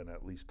that I've been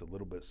at least a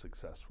little bit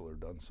successful or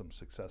done some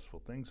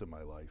successful things in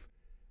my life.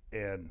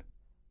 And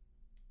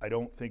I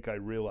don't think I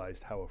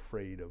realized how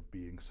afraid of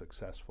being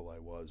successful I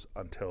was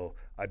until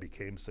I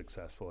became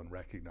successful and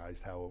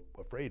recognized how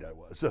afraid I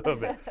was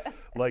of it.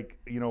 Like,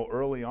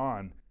 early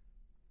on,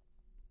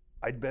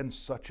 I'd been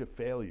such a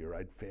failure.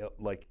 I'd failed.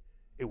 Like,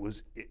 it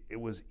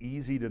was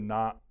easy to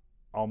not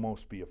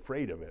almost be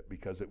afraid of it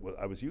because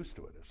I was used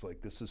to it. It's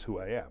like, this is who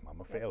I am. I'm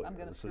a failure.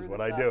 This is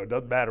what I do. It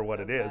doesn't matter what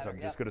it is.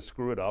 I'm just going to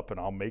screw it up and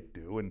I'll make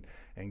do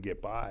and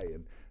get by.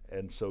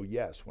 And so,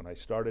 yes, when I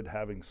started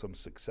having some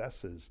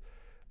successes,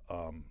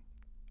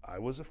 I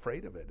was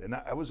afraid of it. And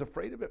I was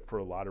afraid of it for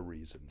a lot of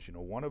reasons.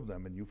 One of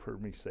them, and you've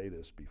heard me say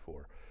this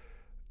before,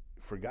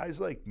 for guys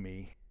like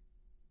me,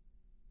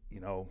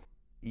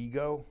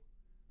 ego,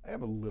 I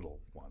have a little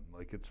one.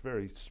 Like, it's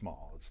very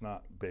small. It's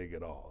not big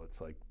at all.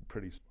 It's like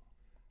pretty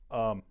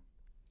small.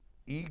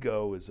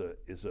 Ego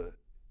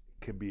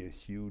can be a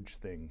huge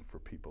thing for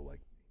people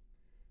like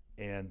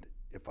me. And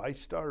if I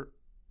start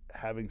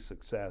having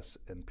success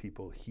and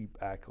people heap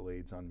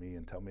accolades on me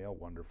and tell me how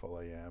wonderful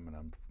I am and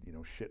I'm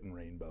shitting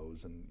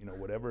rainbows and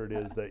whatever it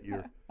is that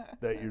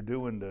you're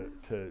doing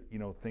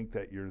to think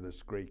that you're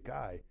this great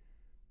guy,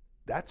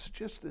 that's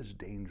just as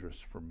dangerous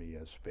for me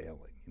as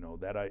failing,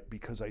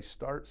 because I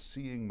start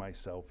seeing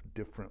myself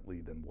differently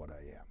than what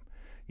I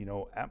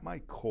am. At my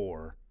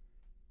core,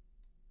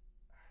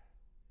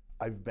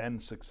 I've been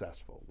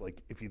successful.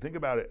 Like, if you think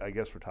about it, I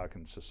guess we're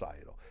talking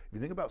societal. If you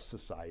think about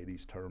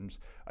society's terms,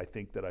 I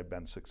think that I've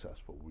been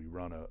successful. We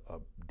run a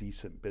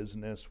decent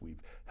business.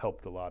 We've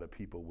helped a lot of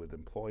people with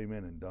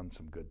employment and done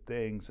some good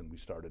things, and we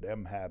started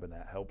MHAB, and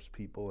that helps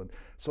people. And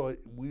so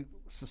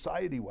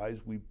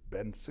society-wise, we've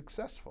been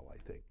successful, I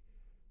think.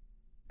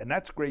 And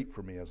that's great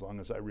for me as long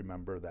as I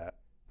remember that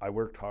I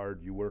worked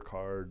hard, you work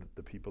hard,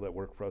 the people that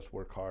work for us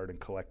work hard, and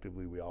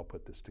collectively we all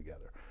put this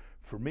together.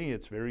 For me,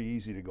 it's very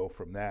easy to go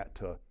from that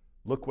to,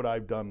 look what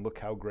I've done, look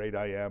how great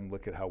I am,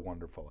 look at how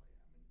wonderful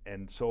I am.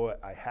 And so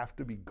I have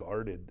to be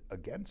guarded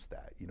against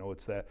that.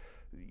 It's that,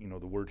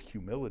 the word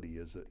humility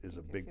is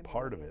a big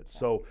part of it.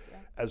 So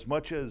as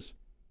much as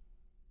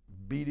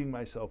beating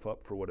myself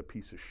up for what a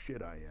piece of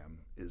shit I am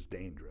is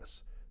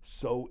dangerous,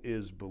 so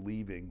is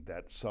believing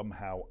that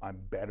somehow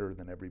I'm better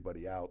than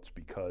everybody else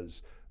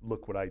because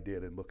look what I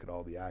did and look at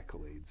all the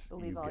accolades.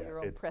 Believe all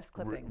your own press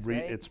clippings,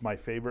 right? It's my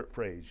favorite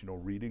phrase.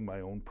 Reading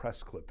my own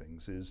press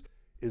clippings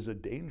is a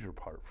danger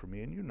part for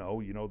me. And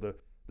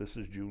this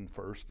is June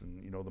 1st,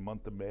 and the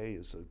month of May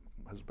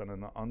has been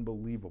an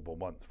unbelievable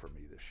month for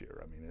me this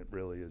year. I mean, it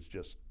really is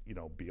just,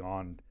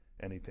 beyond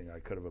anything I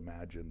could have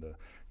imagined. The,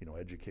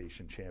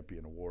 Education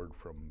Champion Award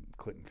from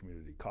Clinton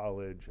Community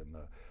College, and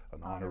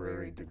an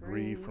honorary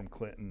degree from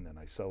Clinton, and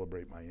I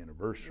celebrate my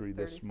anniversary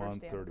this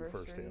month,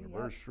 31st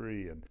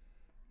anniversary, yep. And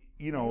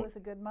it was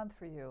a good month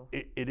for you.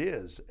 It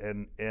is,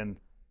 and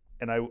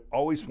I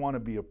always want to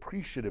be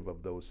appreciative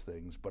of those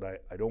things, but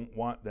I don't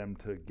want them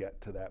to get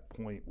to that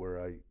point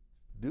where I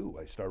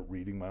start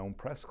reading my own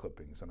press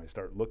clippings and I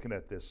start looking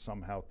at this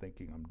somehow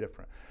thinking I'm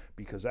different,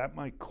 because at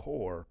my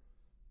core,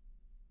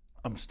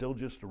 I'm still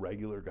just a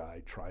regular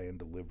guy trying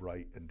to live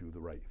right and do the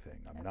right thing.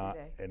 I'm Every not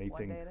day,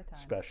 anything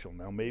special.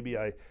 Now, maybe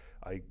I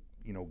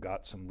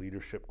got some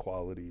leadership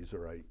qualities,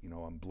 or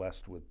I'm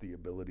blessed with the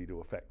ability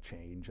to affect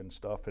change and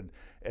stuff. And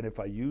if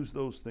I use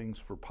those things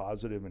for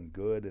positive and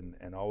good,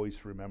 and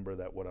always remember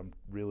that what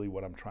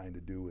I'm trying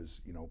to do is,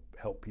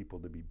 help people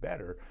to be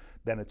better,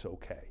 then it's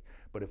okay.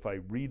 But if I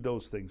read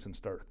those things and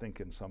start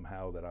thinking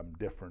somehow that I'm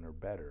different or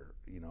better,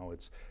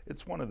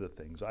 it's one of the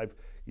things I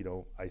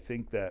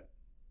think that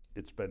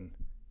it's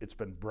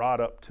been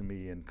brought up to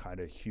me in kind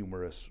of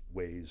humorous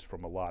ways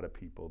from a lot of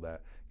people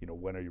that,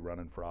 when are you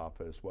running for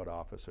office? What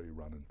office are you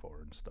running for,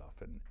 and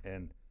stuff.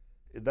 And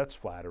that's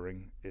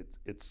flattering.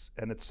 It's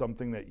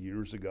something that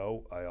years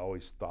ago I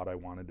always thought I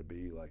wanted to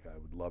be. Like, I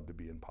would love to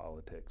be in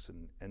politics.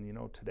 And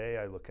today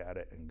I look at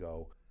it and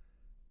go,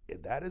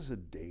 that is a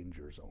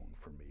danger zone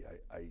for me.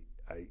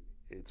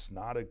 It's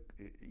not a,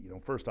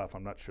 first off,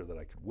 I'm not sure that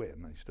I could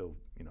win. I still,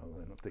 I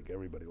don't think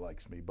everybody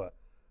likes me, but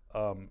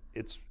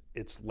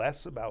it's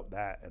less about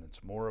that, and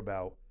it's more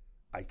about,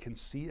 I can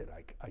see it.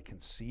 I can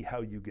see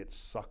how you get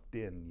sucked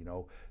in.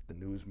 The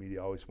news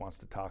media always wants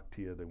to talk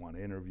to you. They want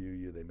to interview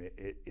you.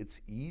 It's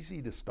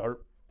easy to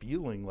start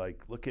feeling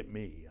like, look at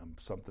me, I'm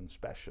something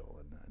special.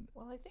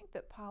 Well, I think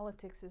that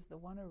politics is the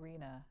one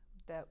arena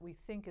that we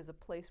think is a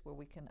place where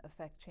we can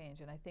affect change,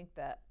 and I think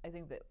that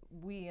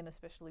we, and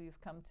especially you've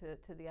come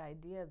to the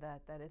idea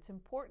that it's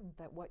important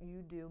that what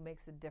you do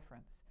makes a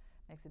difference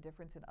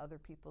in other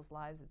people's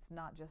lives. It's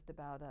not just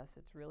about us.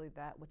 It's really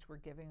that which we're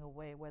giving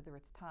away, whether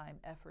it's time,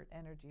 effort,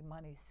 energy,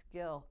 money,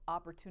 skill,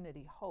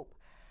 opportunity, hope.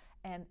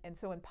 And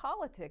so in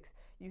politics,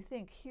 you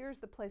think, here's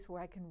the place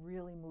where I can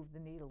really move the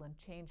needle and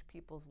change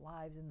people's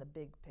lives in the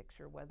big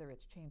picture, whether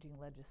it's changing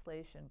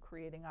legislation,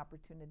 creating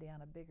opportunity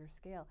on a bigger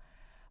scale.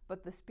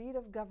 But the speed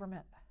of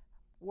government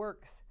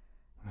works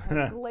at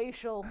a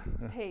glacial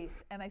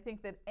pace. And I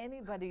think that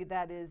anybody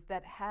that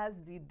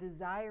has the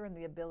desire and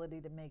the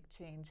ability to make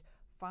change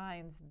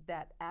finds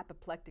that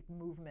apoplectic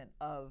movement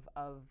of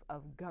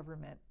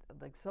government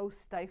like so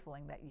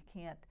stifling that you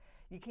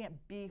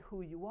can't be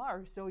who you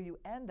are, so you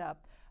end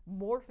up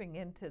morphing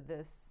into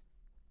this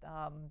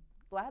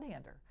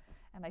gladiator.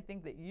 And I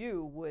think that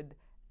you would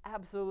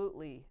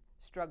absolutely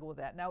struggle with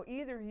that. Now,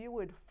 either you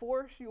would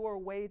force your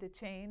way to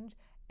change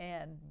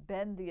and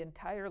bend the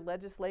entire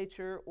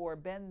legislature, or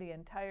bend the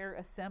entire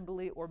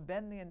assembly, or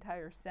bend the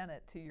entire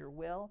Senate to your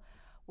will,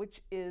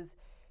 which is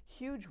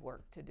huge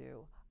work to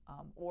do.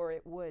 Or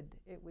it would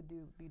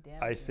be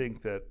damaging. I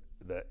think that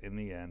in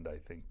the end, I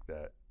think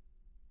that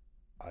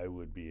I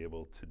would be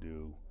able to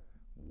do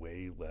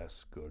way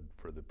less good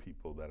for the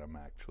people that I'm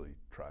actually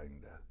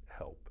trying to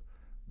help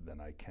than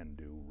I can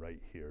do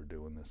right here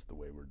doing this the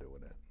way we're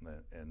doing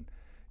it. And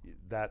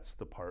that's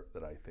the part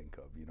that I think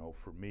of.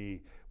 For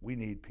me, we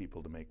need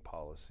people to make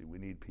policy. We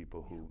need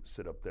people who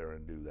sit up there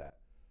and do that.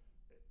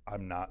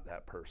 I'm not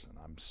that person.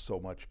 I'm so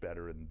much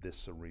better in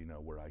this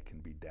arena where I can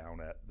be down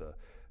at the,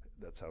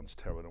 that sounds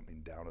terrible, I don't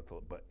mean down at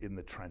the, but in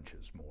the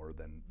trenches more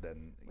than up there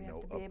doing.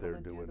 We have to be able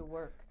to do the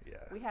work. Yeah,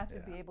 we have to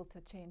be able to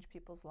change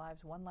people's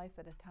lives one life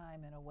at a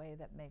time in a way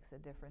that makes a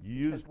difference,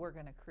 because we're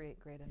going to create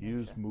great inertia.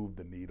 Use Move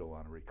the Needle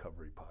on a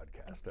Recovery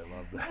podcast. I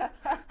love that.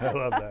 I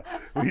love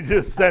that. We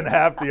just sent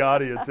half the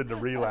audience into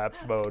relapse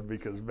mode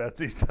because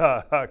Betsy's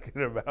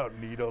talking about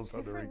needles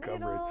on the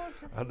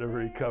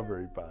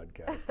Recovery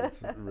podcast.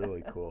 It's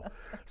really cool.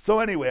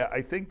 So anyway,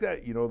 I think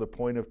that, the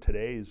point of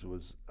today's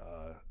was,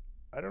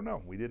 I don't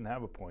know. We didn't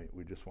have a point.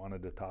 We just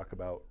wanted to talk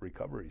about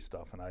recovery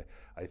stuff. And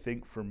I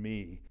think for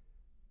me,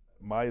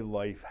 my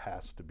life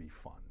has to be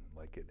fun.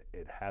 Like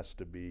it has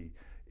to be,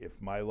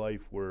 if my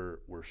life were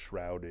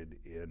shrouded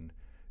in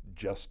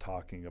just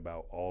talking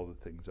about all the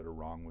things that are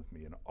wrong with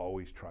me and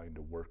always trying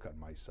to work on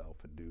myself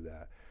and do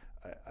that,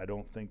 I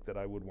don't think that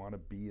I would want to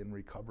be in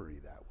recovery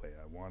that way.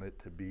 I want it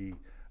to be,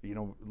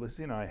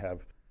 Lizzie and I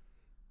have,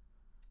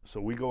 so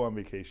we go on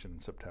vacation in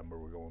September.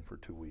 We're going for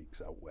 2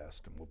 weeks out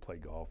west, and we'll play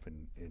golf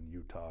in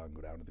Utah and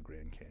go down to the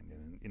Grand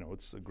Canyon. And,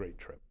 it's a great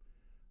trip.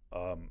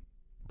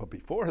 But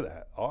before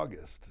that,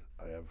 August,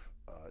 I have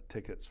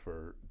tickets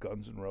for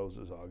Guns N'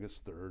 Roses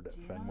August 3rd at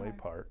Fenway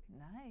Park.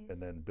 Nice.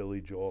 And then Billy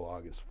Joel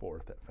August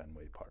 4th at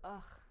Fenway Park.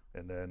 Ugh,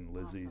 and then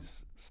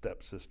Lizzie's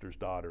stepsister's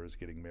daughter is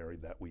getting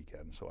married that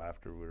weekend. So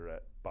after we're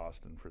at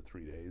Boston for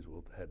 3 days,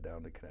 we'll head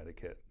down to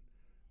Connecticut,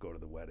 go to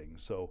the wedding.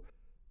 So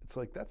it's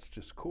like, that's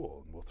just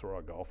cool. And we'll throw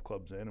our golf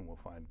clubs in, and we'll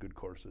find good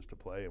courses to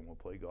play, and we'll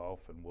play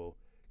golf, and we'll,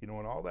 and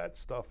all that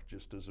stuff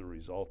just as a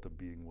result of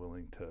being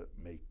willing to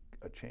make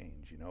a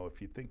change. You know,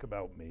 if you think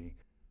about me,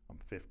 I'm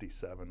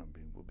 57,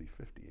 we'll be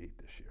 58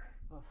 this year.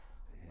 Oof.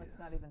 Yeah. Let's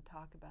not even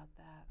talk about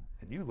that.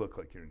 And you look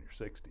like you're in your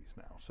 60s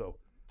now, so.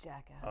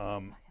 Jackass, I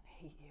fucking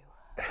hate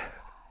you.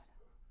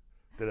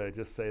 Did I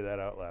just say that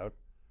out loud?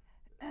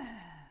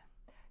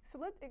 So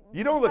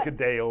you don't look a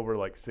day over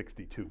like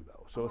 62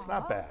 though, so it's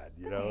not bad.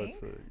 You know,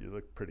 you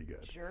look pretty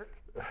good. Jerk.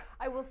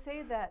 I will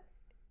say that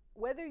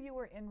whether you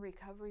are in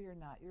recovery or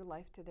not, your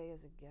life today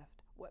is a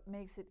gift. What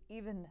makes it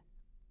even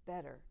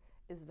better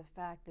is the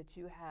fact that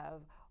you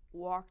have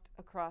walked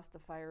across the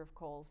fire of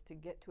coals to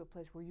get to a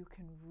place where you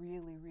can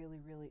really, really,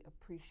 really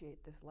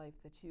appreciate this life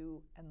that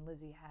you and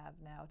Lizzie have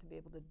now, to be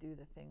able to do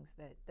the things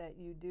that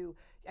you do.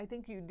 I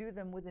think you do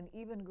them with an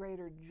even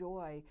greater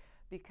joy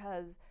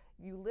because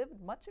you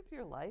lived much of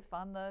your life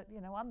on the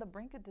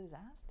brink of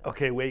disaster.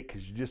 Okay, wait,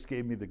 because you just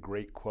gave me the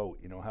great quote.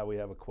 You know how we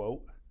have a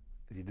quote?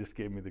 You just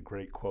gave me the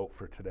great quote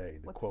for today,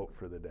 the quote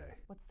for the day.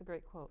 What's the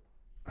great quote?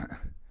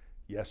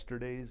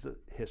 Yesterday's a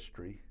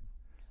history,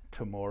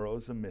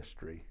 tomorrow's a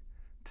mystery,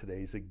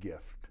 today's a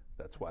gift.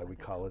 That's why we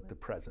call it the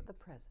present. The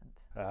present.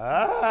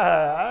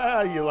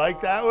 You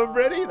like that one,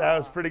 Brittany? That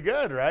was pretty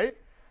good, right?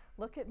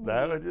 Look at me,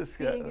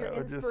 being your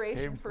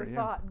inspiration for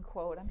thought and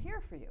quote. I'm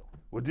here for you.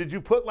 Well, did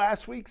you put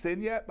last week's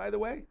in yet, by the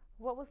way?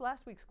 What was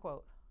last week's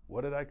quote?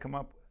 What did I come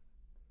up with?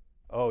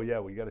 Oh, yeah,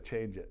 we got to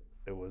change it.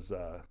 It was...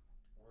 We're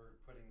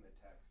putting the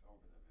text over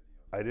the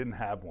video. I didn't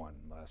have one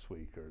last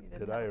week, or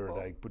did I? Or did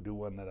I do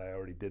one that I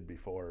already did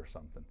before or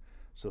something?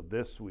 So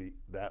this week,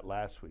 that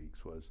last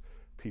week's was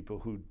people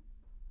who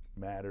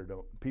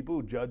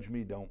judge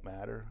me don't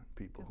matter.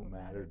 People who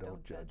matter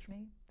don't judge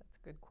me. That's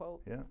a good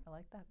quote. Yeah. I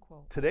like that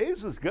quote.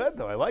 Today's was good,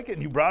 though. I like it.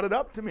 And you brought it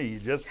up to me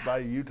just by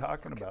you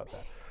talking about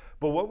that.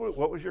 But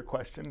what was your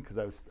question? Because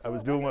I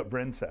was doing what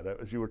Bryn said.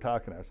 As you were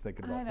talking, I was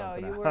thinking about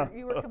something. I know,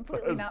 you were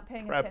completely not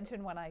paying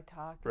attention when I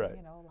talked. Right.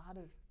 And, a lot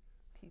of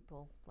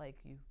people like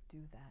you do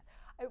that.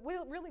 It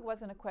really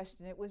wasn't a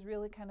question. It was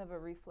really kind of a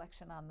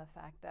reflection on the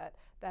fact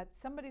that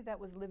somebody that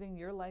was living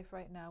your life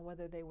right now,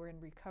 whether they were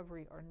in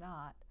recovery or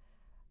not,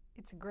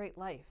 it's a great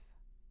life.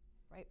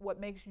 Right? What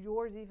makes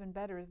yours even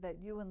better is that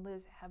you and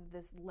Liz have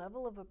this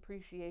level of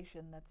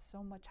appreciation that's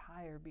so much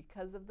higher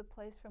because of the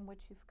place from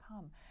which you've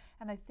come.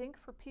 And I think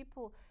for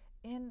people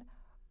in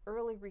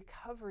early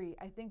recovery,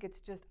 I think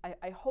it's just,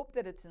 I hope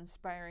that it's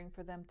inspiring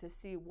for them to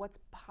see what's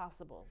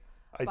possible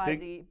by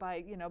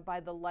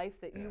the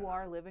life that you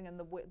are living, and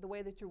the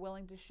way that you're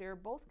willing to share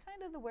both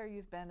kind of the where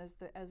you've been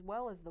as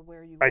well as the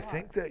where you are. I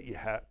think that you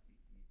have,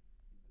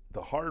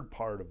 the hard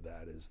part of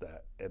that is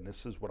that, and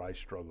this is what I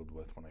struggled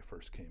with when I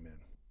first came in,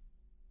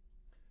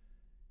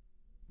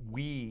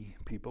 we,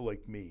 people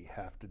like me,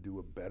 have to do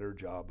a better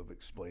job of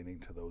explaining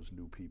to those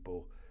new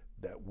people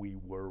that we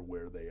were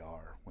where they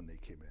are when they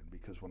came in.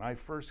 Because when I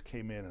first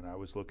came in and I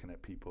was looking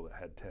at people that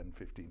had 10,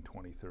 15,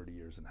 20, 30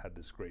 years and had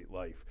this great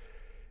life,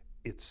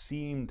 it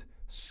seemed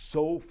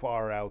so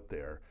far out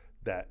there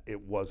that it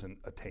wasn't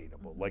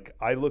attainable. Mm-hmm. Like,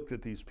 I looked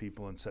at these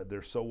people and said,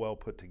 they're so well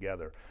put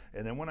together.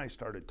 And then when I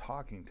started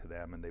talking to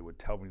them and they would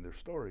tell me their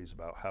stories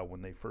about how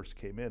when they first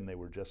came in, they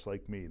were just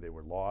like me. They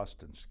were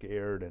lost and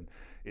scared and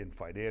in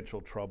financial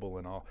trouble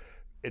and all.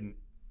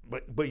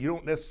 But you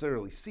don't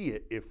necessarily see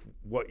it if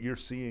what you're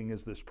seeing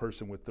is this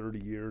person with 30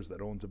 years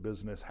that owns a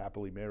business,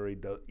 happily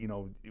married.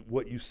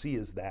 What you see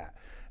is that.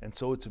 And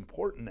so it's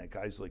important that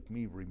guys like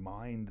me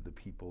remind the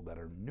people that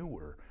are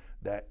newer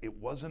that it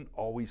wasn't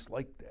always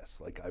like this.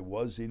 Like, I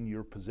was in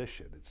your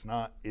position.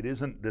 It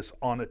isn't this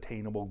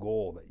unattainable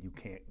goal that you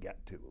can't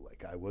get to.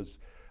 Like, I was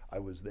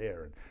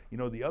there.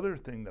 And the other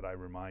thing that I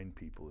remind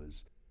people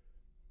is,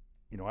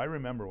 I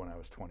remember when I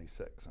was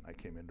 26 and I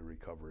came into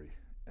recovery,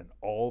 and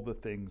all the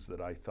things that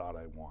I thought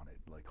I wanted,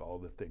 like all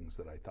the things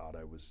that I thought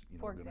I was,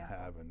 going to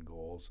have and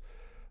goals.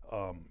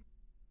 I'm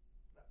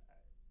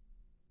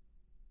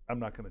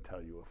not going to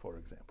tell you a for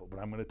example, but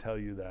I'm going to tell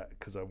you that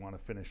because I want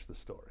to finish the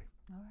story.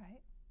 All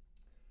right.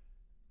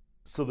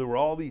 So there were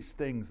all these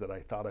things that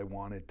I thought I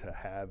wanted to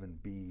have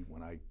and be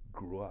when I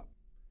grew up.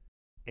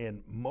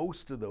 And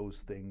most of those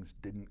things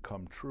didn't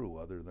come true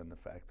other than the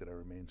fact that I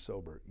remained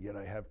sober. Yet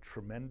I have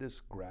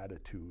tremendous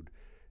gratitude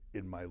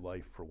in my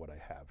life for what I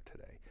have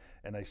today.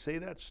 And I say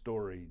that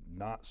story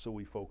not so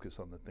we focus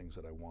on the things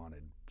that I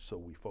wanted, so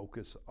we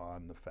focus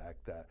on the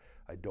fact that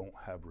I don't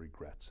have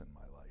regrets in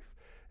my life.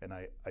 And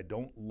I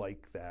don't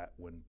like that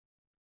when,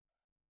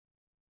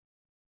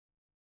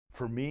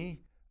 for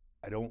me,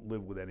 I don't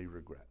live with any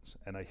regrets.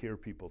 And I hear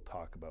people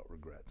talk about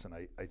regrets. And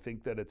I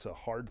think that it's a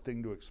hard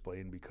thing to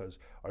explain because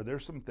are there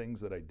some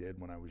things that I did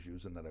when I was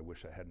using that I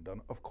wish I hadn't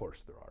done? Of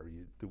course there are.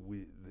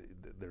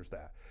 There's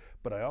that.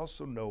 But I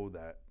also know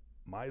that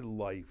my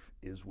life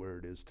is where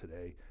it is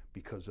today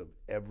because of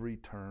every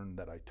turn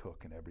that I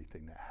took and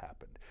everything that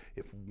happened.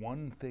 If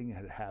one thing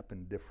had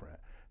happened different,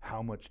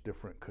 how much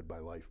different could my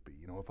life be?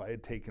 If I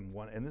had taken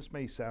one, and this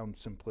may sound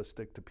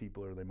simplistic to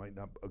people or they might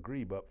not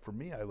agree, but for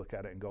me, I look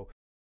at it and go,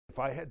 If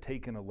I had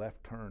taken a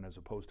left turn as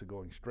opposed to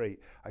going straight,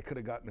 I could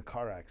have gotten in a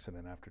car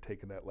accident after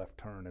taking that left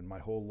turn, and my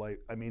whole life,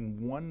 I mean,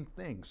 one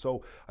thing.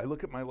 So I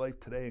look at my life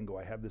today and go,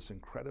 I have this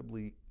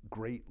incredibly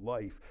great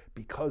life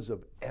because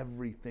of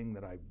everything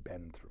that I've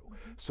been through.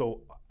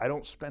 So I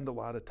don't spend a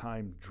lot of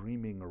time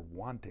dreaming or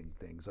wanting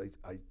things.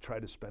 I try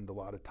to spend a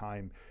lot of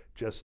time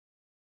just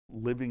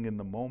living in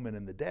the moment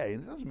in the day.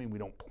 And it doesn't mean we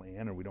don't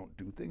plan or we don't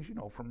do things, you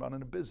know, from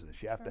running a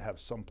business. You have to have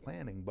some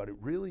planning, but it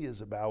really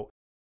is about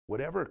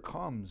whatever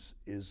comes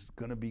is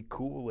going to be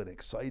cool and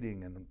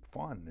exciting and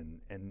fun.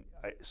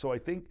 So I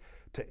think,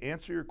 to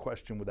answer your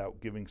question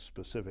without giving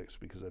specifics,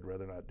 because I'd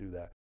rather not do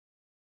that,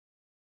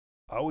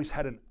 I always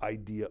had an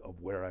idea of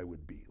where I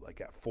would be.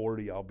 Like at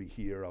 40, I'll be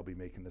here, I'll be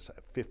making this.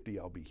 At 50,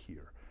 I'll be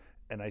here.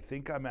 And I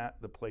think I'm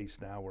at the place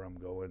now where I'm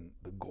going,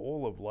 the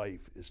goal of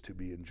life is to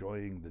be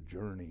enjoying the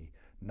journey,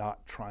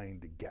 not trying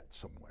to get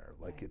somewhere.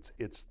 Like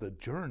it's the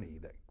journey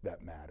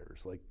that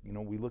matters. Like, you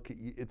know, we look at,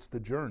 it's the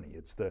journey.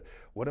 It's the,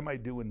 what am I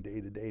doing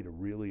day to day to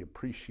really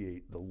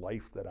appreciate the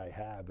life that I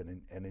have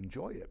and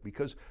enjoy it?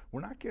 Because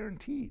we're not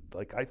guaranteed.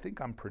 Like, I think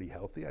I'm pretty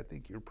healthy. I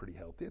think you're pretty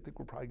healthy. I think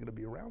we're probably gonna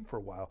be around for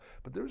a while,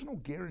 but there's no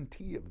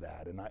guarantee of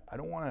that. And I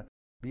don't wanna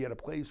be at a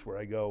place where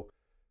I go,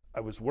 I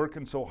was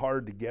working so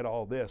hard to get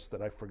all this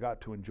that I forgot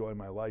to enjoy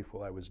my life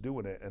while I was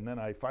doing it. And then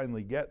I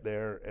finally get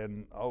there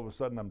and all of a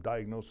sudden I'm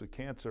diagnosed with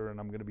cancer and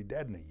I'm gonna be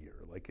dead in a year.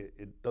 Like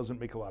it doesn't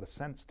make a lot of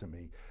sense to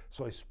me.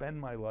 So I spend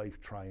my life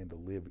trying to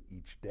live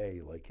each day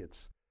like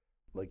it's,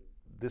 like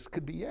this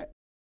could be it.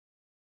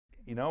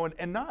 You know,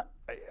 and not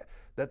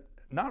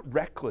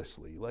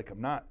recklessly, like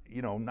I'm not,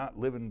 you know, not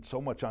living so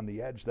much on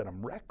the edge that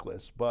I'm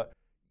reckless, but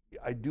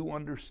I do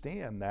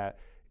understand that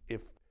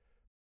if,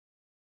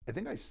 I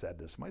think I said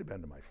this, might have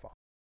been to my father.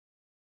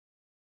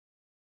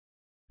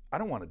 I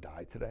don't want to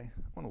die today.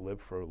 I want to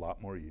live for a lot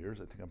more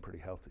years. I think I'm pretty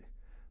healthy.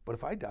 But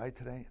if I die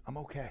today, I'm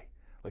okay.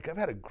 Like, I've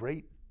had a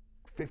great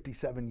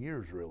 57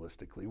 years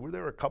realistically. Were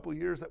there a couple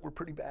years that were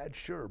pretty bad?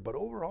 Sure. But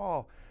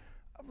overall,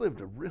 I've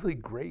lived a really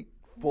great,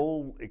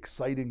 full,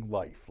 exciting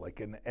life. Like,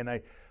 and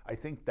I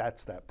think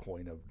that's that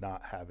point of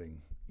not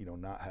having, you know,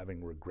 not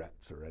having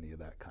regrets or any of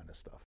that kind of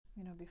stuff.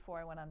 You know, before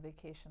I went on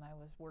vacation, I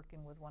was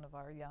working with one of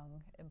our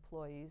young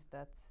employees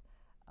that's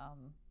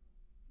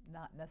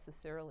not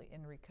necessarily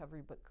in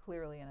recovery, but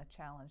clearly in a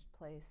challenged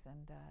place.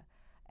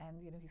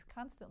 And you know, he's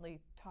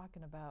constantly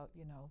talking about,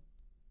 you know,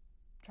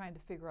 trying to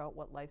figure out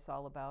what life's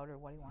all about or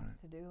what he wants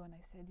to do. And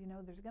I said, you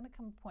know, there's going to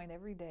come a point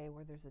every day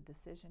where there's a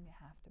decision you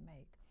have to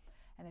make.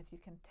 And if you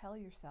can tell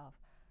yourself,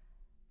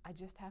 I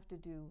just have to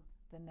do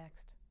the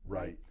next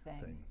right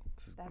thing.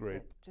 That's great.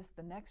 it. Just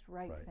the next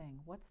right thing.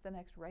 What's the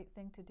next right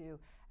thing to do?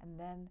 And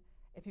then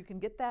if you can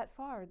get that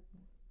far,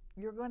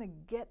 you're going to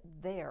get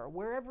there,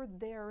 wherever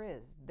there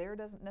is. There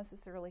doesn't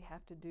necessarily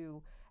have to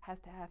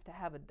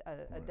have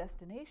a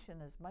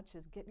destination as much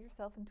as get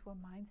yourself into a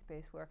mind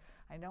space where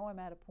I know I'm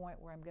at a point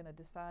where I'm going to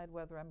decide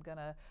whether I'm going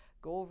to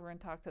go over and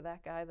talk to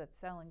that guy that's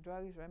selling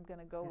drugs or I'm going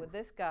to go with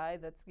this guy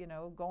that's, you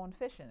know, going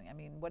fishing. I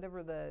mean,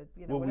 whatever the,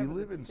 you know, whatever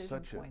the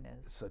decision point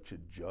is. Such a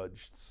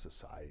judged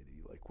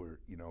society. Like, where,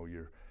 you know,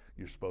 you're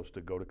supposed to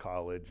go to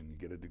college and you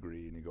get a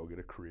degree and you go get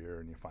a career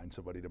and you find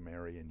somebody to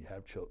marry and you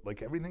have children.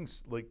 Like,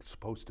 everything's like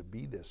supposed to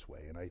be this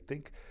way. And I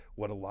think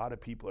what a lot of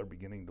people are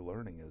beginning to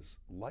learning is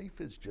life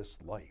is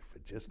just life.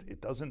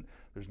 It doesn't,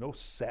 there's no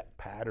set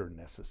pattern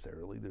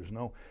necessarily.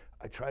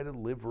 I try to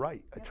live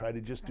right. I try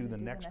to just do the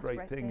next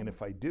right thing. And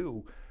if I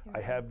do,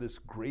 I have this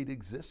great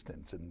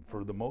existence. And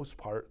for the most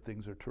part,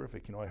 things are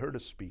terrific. You know, I heard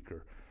a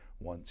speaker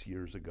once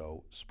years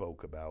ago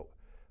spoke about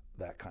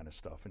that kind of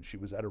stuff, and she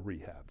was at a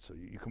rehab, so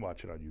you can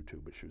watch it on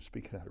YouTube, but she was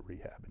speaking at a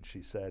rehab, and she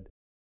said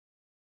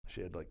she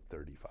had like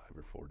 35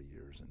 or 40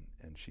 years,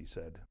 and she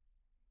said,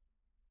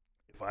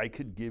 if I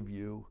could give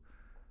you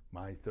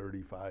my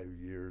 35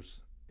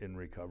 years in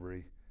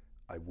recovery,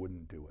 I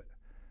wouldn't do it.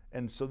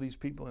 And so these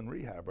people in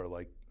rehab are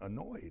like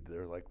annoyed.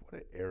 They're like,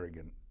 what an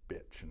arrogant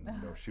bitch, and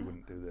you know, she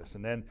wouldn't do this.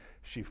 And then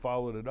she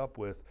followed it up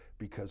with,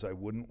 because I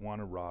wouldn't want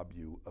to rob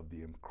you of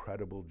the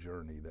incredible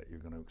journey that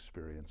you're going to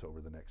experience over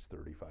the next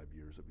 35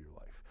 years of your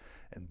life.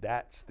 And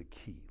that's the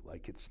key.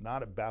 Like, it's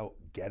not about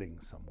getting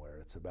somewhere.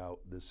 It's about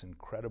this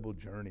incredible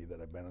journey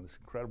that I've been on, this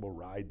incredible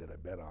ride that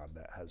I've been on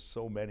that has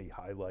so many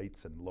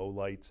highlights and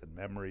lowlights and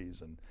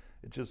memories, and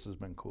it just has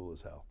been cool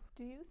as hell.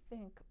 Do you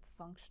think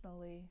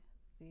functionally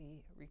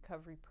the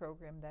recovery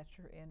program that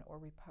you're in, or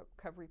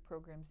recovery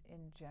programs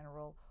in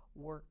general,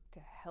 work to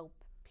help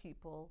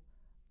people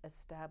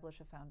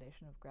establish a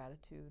foundation of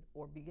gratitude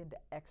or begin to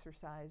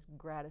exercise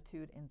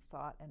gratitude in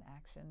thought and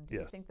action? Do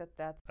you think that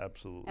that's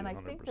absolutely? And I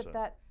 100%. think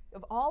that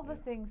of all the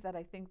things that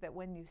I think that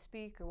when you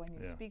speak or when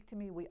you speak to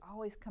me, we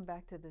always come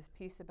back to this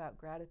piece about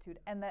gratitude,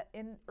 and that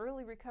in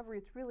early recovery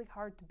it's really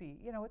hard to be,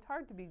 you know, it's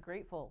hard to be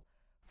grateful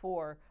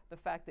for the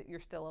fact that you're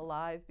still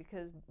alive,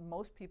 because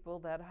most people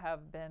that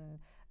have been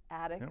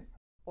addicts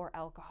or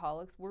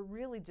alcoholics were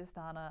really just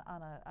on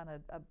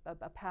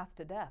a path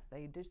to death.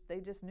 They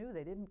just knew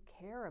they didn't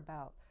care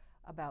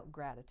about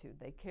gratitude.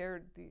 They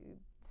cared.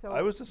 So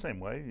I was the same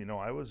way. You know,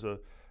 I was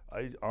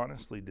I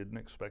honestly didn't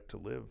expect to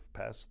live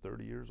past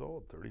 30 years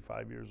old,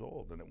 35 years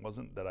old. And it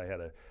wasn't that I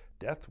had a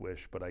death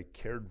wish, but I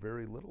cared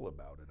very little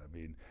about it. I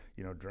mean,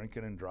 you know,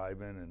 drinking and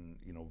driving and,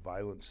 you know,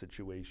 violent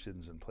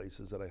situations and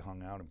places that I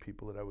hung out and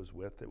people that I was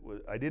with,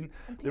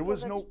 there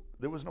was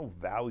no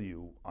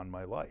value on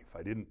my life.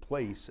 I didn't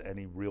place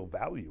any real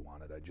value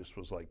on it. I just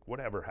was like,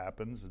 whatever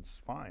happens,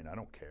 it's fine. I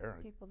don't care.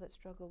 People that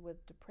struggle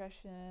with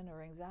depression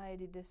or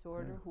anxiety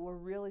disorder who are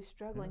really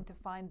struggling to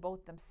find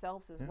both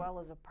themselves as well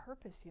as a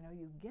purpose, you know,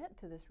 you get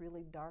to this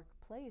really dark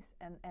place.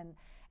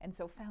 And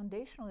so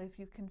foundationally, if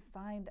you can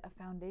find a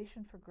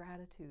foundation for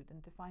gratitude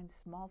and to find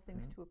small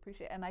things to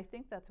appreciate, and I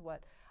think that's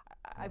what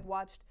I've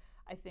watched,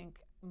 I think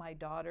my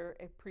daughter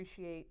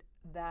appreciate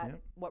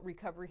that what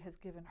recovery has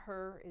given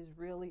her is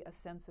really a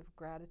sense of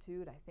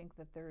gratitude. I think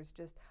that there's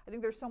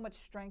so much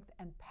strength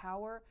and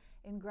power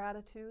in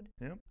gratitude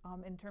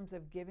in terms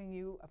of giving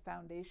you a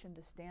foundation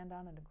to stand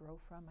on and to grow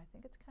from. I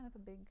think it's kind of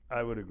a big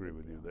I would agree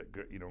with you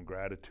that, you know,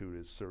 gratitude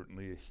is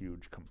certainly a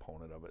huge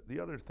component of it. The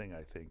other thing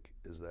I think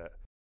is that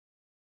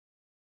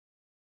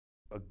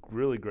a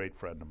really great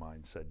friend of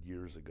mine said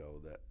years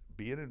ago that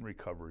being in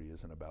recovery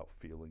isn't about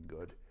feeling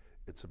good,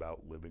 it's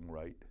about living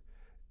right.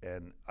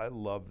 And I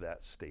love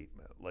that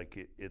statement.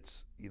 Like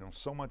it's, you know,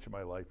 so much of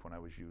my life when I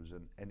was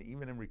using, and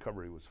even in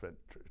recovery, was spent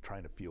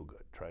trying to feel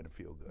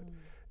good.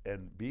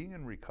 And being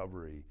in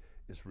recovery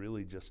is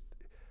really just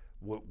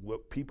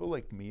what people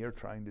like me are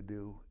trying to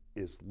do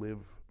is live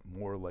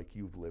more like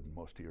you've lived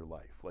most of your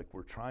life. Like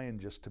we're trying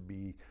just to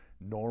be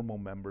normal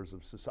members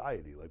of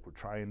society. Like we're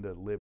trying to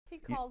live. He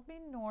called me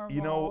normal.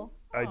 You know,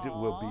 I do.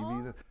 Well,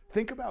 BB,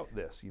 think about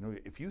this. You know,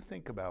 if you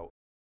think about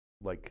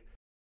like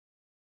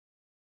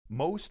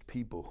most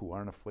people who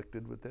aren't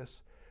afflicted with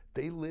this,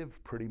 they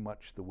live pretty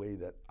much the way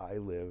that I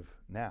live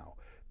now.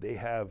 They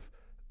have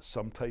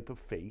some type of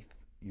faith,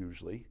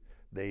 usually.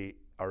 They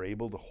are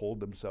able to hold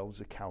themselves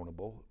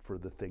accountable for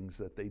the things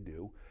that they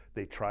do.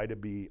 They try to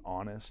be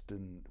honest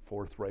and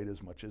forthright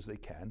as much as they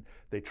can.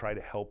 They try to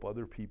help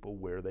other people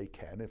where they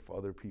can if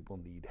other people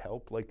need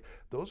help. Like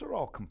those are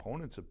all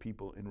components of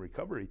people in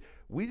recovery.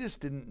 We just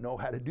didn't know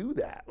how to do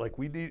that. Like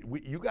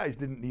you guys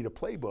didn't need a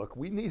playbook.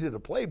 We needed a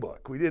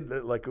playbook. We didn't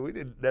necessarily.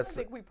 I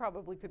think we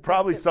probably could.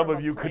 Probably some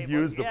of you could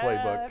use the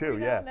playbook too.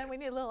 Yeah. And then we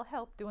need a little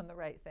help doing the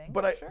right thing.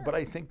 But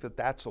I think that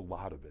that's a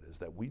lot of it is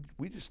that we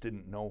just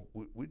didn't know.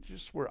 We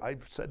just were.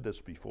 I've said this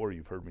before.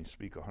 You've heard me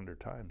speak 100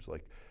 times.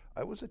 Like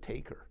I was a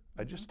taker.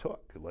 I just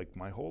took. Like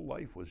my whole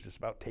life was just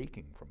about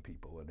taking from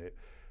people,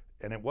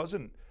 and it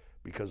wasn't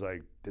because I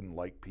didn't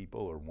like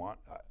people or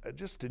I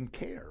just didn't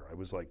care. I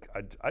was like,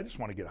 I just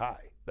want to get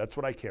high. That's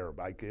what I care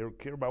about. I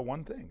care about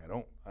one thing.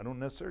 I don't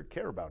necessarily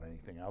care about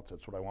anything else.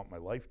 That's what I want my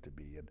life to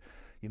be. And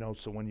you know,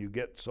 so when you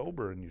get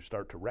sober and you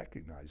start to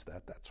recognize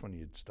that, that's when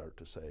you'd start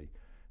to say,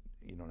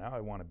 you know, now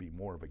I want to be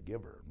more of a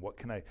giver. What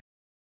can I?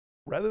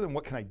 Rather than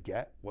what can I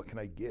get, what can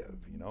I give?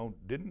 You know,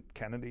 didn't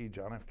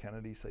John F.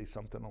 Kennedy say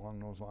something along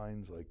those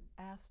lines, like,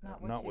 ask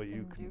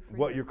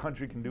what your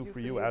country can do for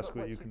you, ask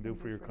what you can do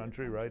for your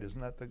country, right? Isn't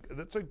that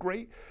that's a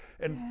great,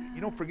 and you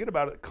know, forget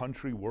about it,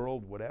 country,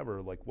 world,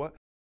 whatever. Like what,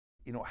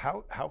 you know,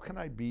 how can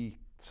I be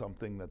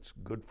something that's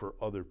good for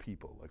other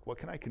people? Like what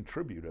can I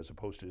contribute as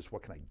opposed to just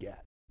what can I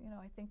get? You know,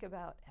 I think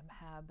about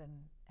MHAB and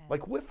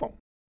like WIFM.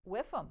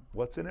 WIFM.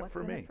 What's in it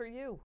for me? What's in it for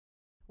you?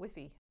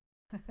 Whiffy.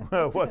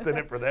 What's in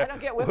it for them? I don't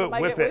get whiffy.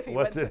 I get whiffy.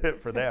 What's in it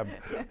for them?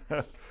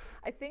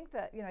 I think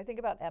that, you know, I think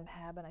about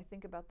MHAB and I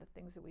think about the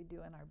things that we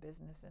do in our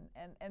business,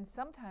 and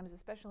sometimes,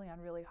 especially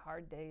on really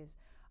hard days,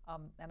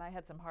 and I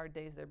had some hard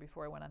days there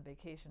before I went on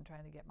vacation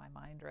trying to get my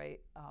mind right.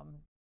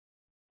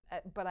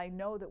 But I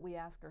know that we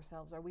ask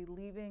ourselves,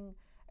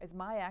 is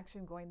my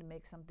action going to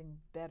make something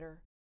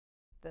better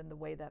than the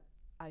way that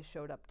I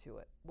showed up to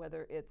it?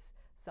 Whether it's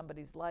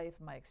somebody's life,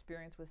 my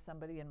experience with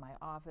somebody in my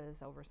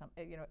office over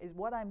you know, is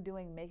what I'm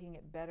doing making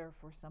it better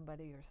for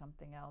somebody or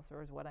something else,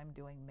 or is what I'm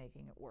doing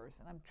making it worse?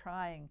 And I'm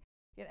trying,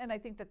 and I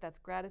think that that's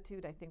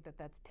gratitude. I think that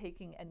that's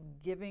taking and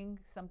giving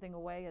something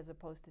away as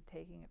opposed to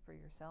taking it for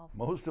yourself.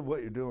 Most of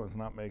what you're doing is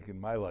not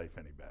making my life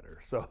any better,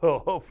 so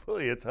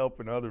hopefully it's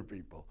helping other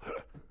people.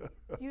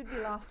 You'd be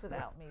lost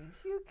without me.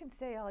 You can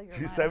say all your.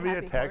 Did you send me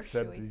a text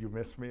that did you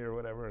miss me or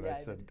whatever? And yeah,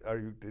 I said, I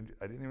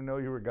didn't even know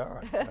you were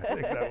gone. I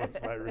think that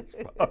was my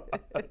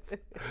response.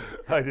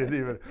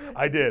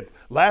 I did.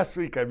 Last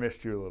week I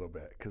missed you a little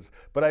bit,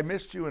 but I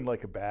missed you in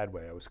like a bad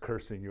way. I was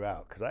cursing you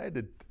out because I had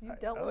to.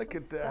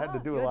 I had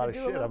to do a lot of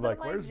shit. I'm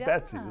like, where's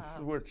Betsy? This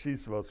is what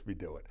she's supposed to be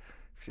doing.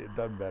 She had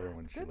done better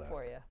when she left. Good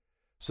for you.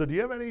 So do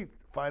you have any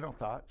final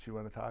thoughts you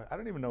want to talk? I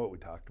don't even know what we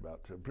talked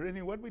about.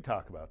 Brittany, what did we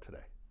talk about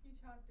today? You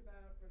talked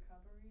about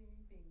recovery,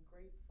 being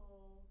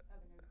grateful,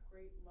 having a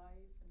great life,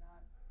 and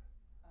not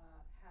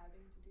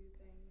having to do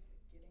things,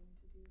 but getting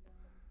to do them.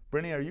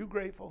 Brittany, are you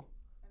grateful?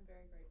 I'm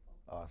very grateful.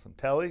 Awesome.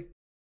 Telly?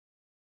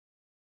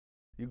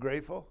 You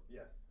grateful?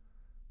 Yes.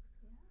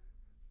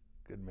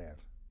 Good man.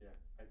 Yeah,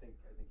 I think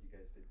you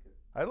guys did good.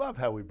 I love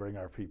how we bring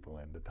our people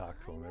in to talk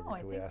to them every I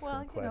time we think, ask well,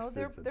 them you know,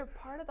 questions. they're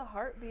part of the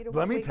heartbeat of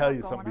Let what me we tell got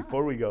you going something on.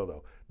 before we go,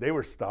 though. They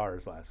were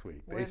stars last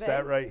week. Were They they?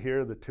 sat right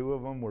here. The two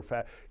of them were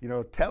fat. You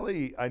know,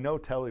 Telly, I know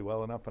Telly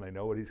well enough, and I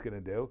know what he's going to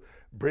do.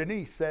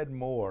 Brittany said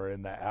more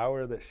in the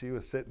hour that she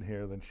was sitting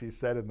here than she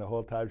said in the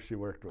whole time she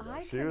worked with us.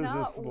 I She was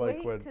cannot just like,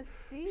 wait when to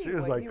see she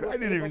was what like, you were I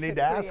didn't even able need to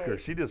to ask her.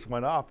 create. She just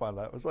went off on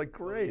that. It was like,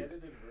 Well, great. the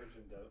edited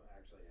version don't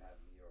actually have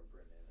me or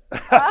Bryn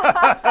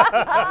in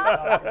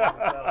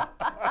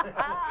it.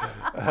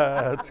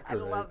 That's I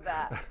great. love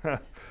that.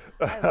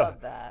 I love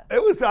that.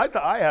 It was. I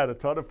thought I had a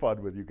ton of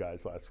fun with you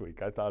guys last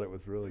week. I thought it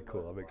was really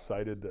cool. I'm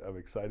excited. I'm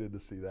excited to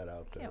see that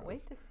out there. Can't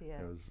wait to see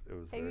it. It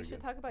was Hey, very you should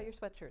good. talk about your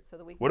sweatshirt so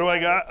that we can. What do I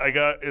get all got? I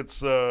got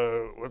it's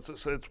what's it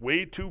say? It's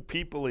way too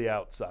peoply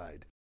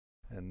outside,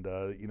 and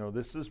you know,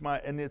 this is my,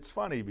 and it's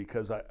funny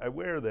because I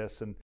wear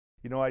this, and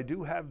you know, I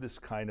do have this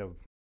kind of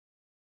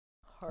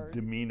hard.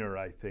 demeanor,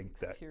 I think,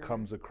 that exterior.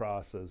 comes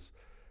across as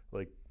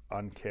like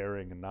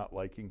uncaring and not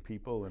liking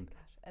people, and Gosh,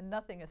 and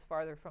nothing is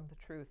farther from the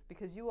truth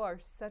because you are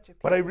such a.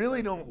 but I people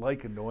really person. don't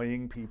like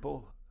annoying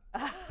people.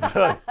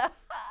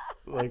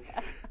 Like,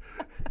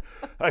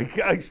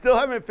 I still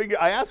haven't figured.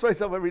 I ask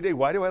myself every day,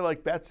 why do I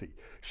like Betsy?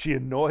 She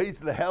annoys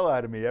the hell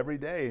out of me every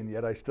day, and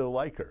yet I still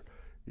like her.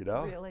 You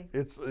know, Really?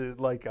 It's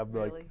like I'm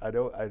Really? like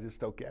I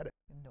just don't get it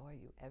Annoy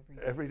you every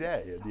day. every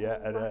day, You're and so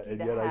yet lucky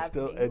to I have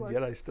still me. You and are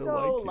yet I still so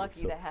like you.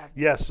 lucky So, to have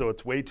me. yes, so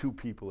it's way too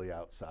peoply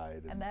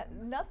outside, And that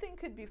nothing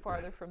could be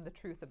farther from the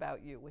truth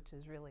about you, which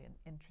is really an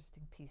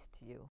interesting piece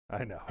to you.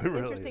 I know it An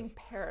really interesting is.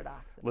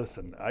 paradox. about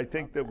Listen, you. I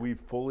think love that we've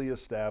fully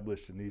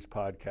established in these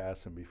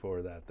podcasts and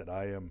before that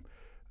I am.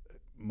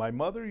 My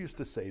mother used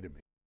to say to me,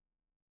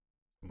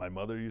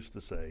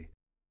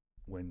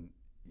 when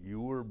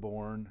you were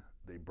born,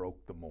 they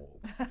broke the mold,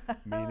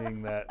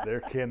 meaning that there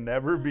can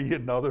never be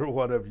another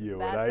one of you.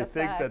 That's and I a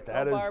think fact. that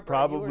Oh, is Barbara, you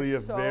probably are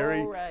a so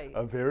very right.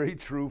 a very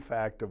true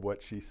fact of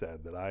what she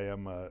said, that I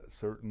am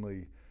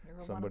certainly You're a one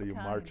of somebody a who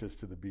kind. marches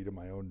to the beat of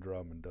my own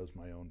drum and does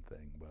my own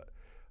thing. But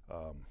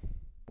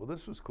well,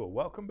 this was cool.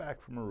 Welcome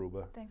back from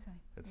Aruba. Thanks, honey.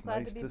 It's I'm glad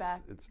nice to be to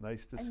back. it's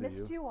nice to I see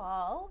missed you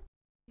all.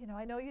 You know,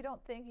 I know you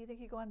think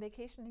you go on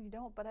vacation and you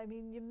don't, but I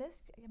mean, you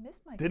missed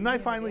my. Didn't I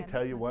community. finally I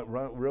tell missed you my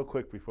what, real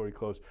quick before we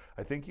close?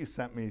 I think you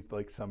sent me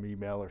like some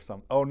email or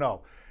something. Oh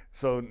no.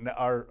 So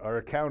our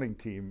accounting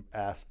team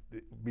asked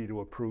me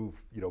to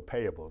approve, you know,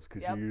 payables,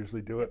 because Yep. you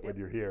usually do it Yep, when yep.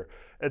 you're here.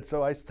 And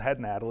so I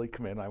had Natalie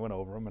come in, I went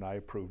over them and I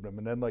approved them.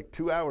 And then like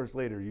 2 hours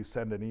later, you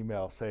send an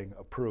email saying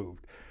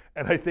approved.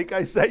 And I think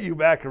I sent you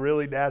back a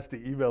really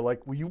nasty email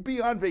like, will you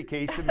be on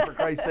vacation, for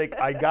Christ's sake?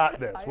 I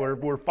got this.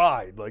 We're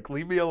fine. Like,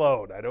 leave me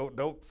alone.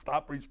 Don't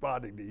stop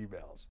responding to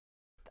emails.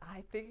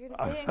 I figured if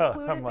they I'm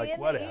included like, me in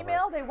whatever. the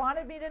email, they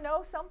wanted me to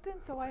know something,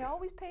 so I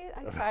always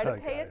I try to pay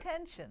Okay.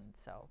 attention.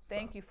 So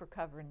thank you for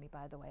covering me,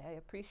 by the way. I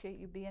appreciate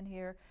you being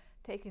here,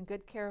 taking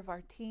good care of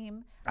our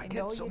team. I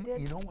know you did.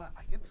 You know what?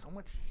 I get so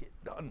much shit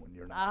done when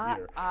you're not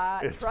here.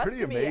 It's trust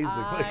pretty me, amazing.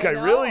 I Like, I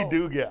really know.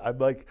 do get. I'm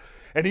like,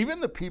 and even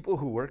the people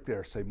who work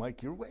there say,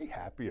 Mike, you're way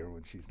happier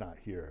when she's not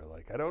here.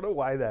 Like, I don't know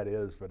why that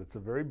is, but it's a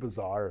very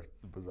bizarre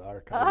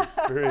kind of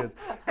experience.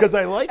 Because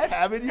I like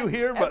having you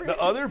here, but the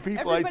other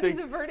people, I Everybody's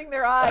think, averting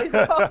their eyes.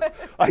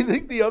 I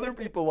think the other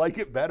people like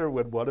it better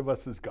when one of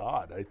us is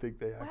gone. I think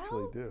they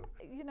actually do.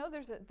 You know,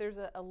 there's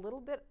a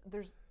little bit,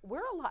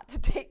 we're a lot to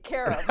take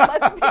care of.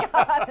 Let's be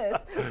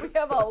honest. We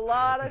have a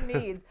lot of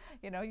needs.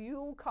 You know,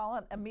 you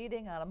call a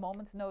meeting on a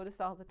moment's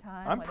notice all the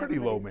time. I'm when pretty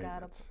low everybody's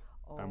got maintenance.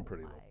 I'm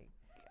pretty low. Oh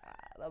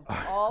my God.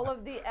 Of all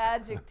of the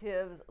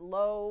adjectives,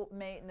 low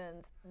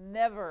maintenance,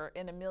 never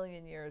in a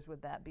million years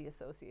would that be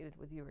associated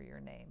with you or your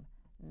name.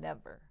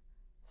 Never.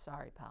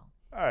 Sorry, pal.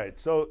 All right,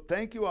 so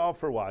thank you all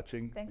for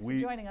watching. Thanks for we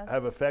joining us.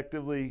 have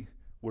effectively,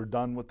 we're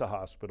done with the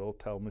hospital.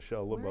 Tell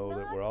Michelle LeBeau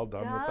that we're all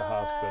done with the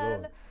hospital.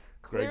 And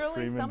Greg Clearly,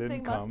 Freeman something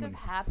didn't must come. have and-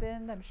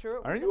 happened. I'm sure it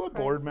was Aren't you a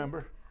board crisis.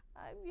 member?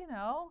 You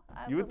know.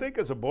 You would think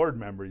as a board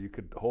member you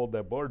could hold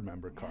that board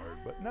member card,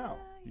 but no,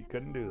 you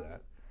couldn't do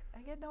that.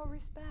 I get no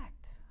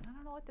respect. I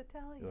don't know what to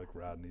tell you. You're like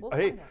Rodney. We'll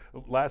Hey, find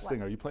out. last What?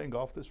 thing, are you playing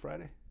golf this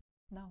Friday?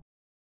 No,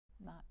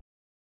 not.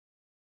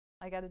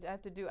 I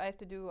have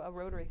to do a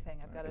Rotary thing.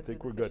 I've got to I do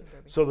think the we're good. fishing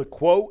derby. So the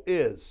quote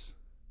is,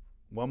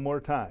 one more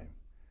time,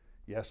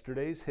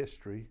 yesterday's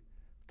history,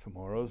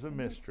 tomorrow's a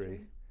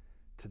mystery,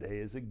 today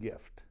is a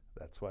gift.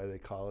 That's why they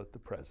call it the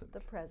present. The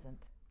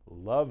present.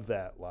 Love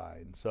that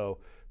line. So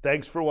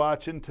thanks for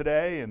watching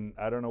today, and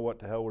I don't know what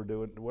the hell we're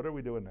doing. What are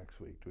we doing next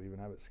week? Do we even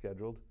have it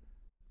scheduled?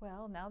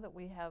 Well, now that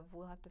we'll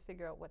have to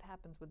figure out what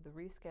happens with the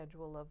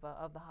reschedule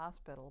of the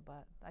hospital.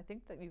 But I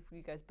think that if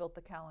you guys built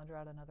the calendar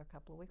out another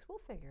couple of weeks, we'll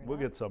figure it out. We'll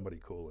get somebody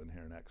cool in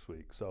here next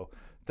week. So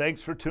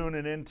thanks for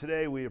tuning in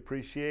today. We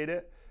appreciate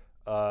it.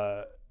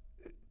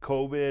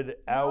 COVID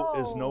out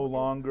is no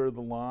longer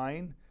the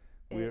line.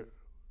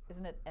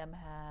 Isn't it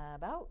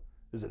MHAB out?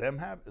 Is it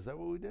MHAB? Is that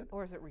what we did?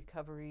 Or is it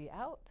recovery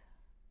out?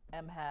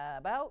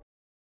 MHAB out?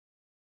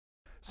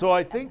 So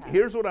I think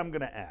here's what I'm going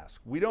to ask.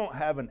 We don't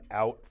have an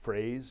out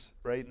phrase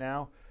right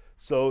now.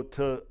 So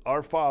to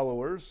our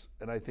followers,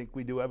 and I think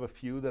we do have a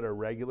few that are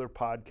regular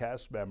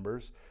podcast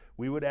members,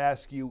 we would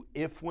ask you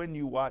if when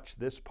you watch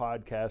this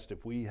podcast,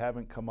 if we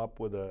haven't come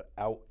up with a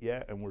out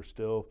yet and we're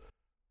still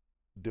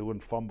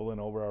fumbling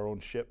over our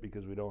own shit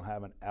because we don't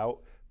have an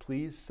out,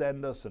 please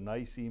send us a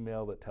nice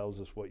email that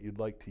tells us what you'd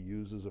like to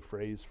use as a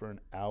phrase for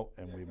an out,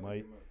 and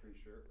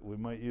we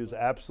might use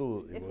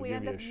absolutely. If we'll we give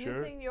end you a up shirt.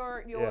 using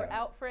your Yeah.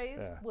 out phrase,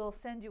 Yeah. we'll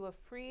send you a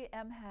free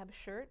MHAB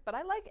shirt. But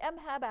I like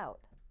MHAB out.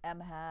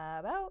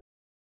 MHAB out.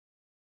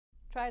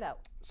 Try it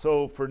out.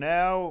 So for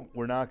now,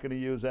 we're not going to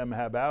use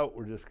MHAB out.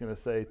 We're just going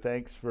to say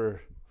thanks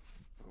for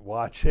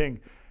watching,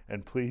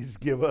 and please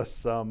give us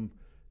some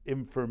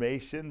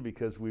information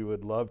because we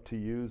would love to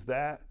use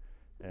that.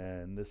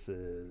 And this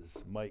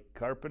is Mike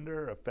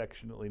Carpenter,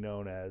 affectionately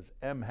known as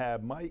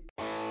MHAB Mike.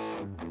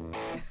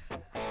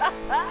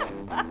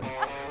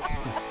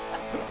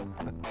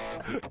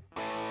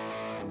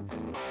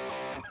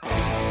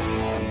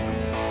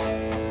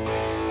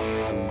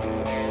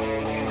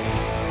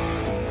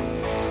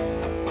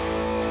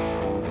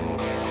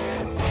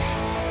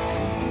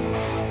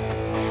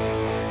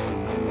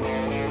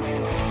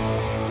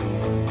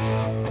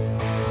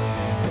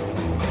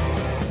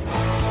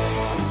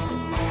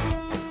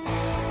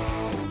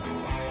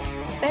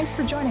 Thanks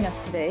for joining us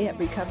today at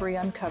Recovery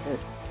Uncovered.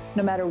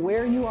 No matter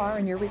where you are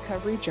in your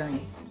recovery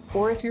journey,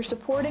 or if you're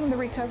supporting the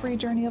recovery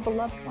journey of a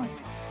loved one,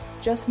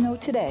 just know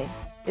today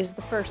is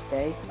the first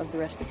day of the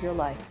rest of your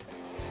life.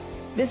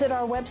 Visit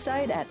our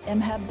website at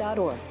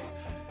mhab.org.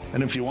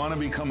 And if you want to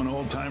become an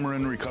old-timer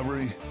in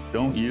recovery,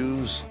 don't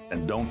use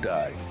and don't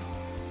die.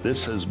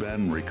 This has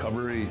been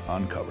Recovery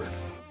Uncovered.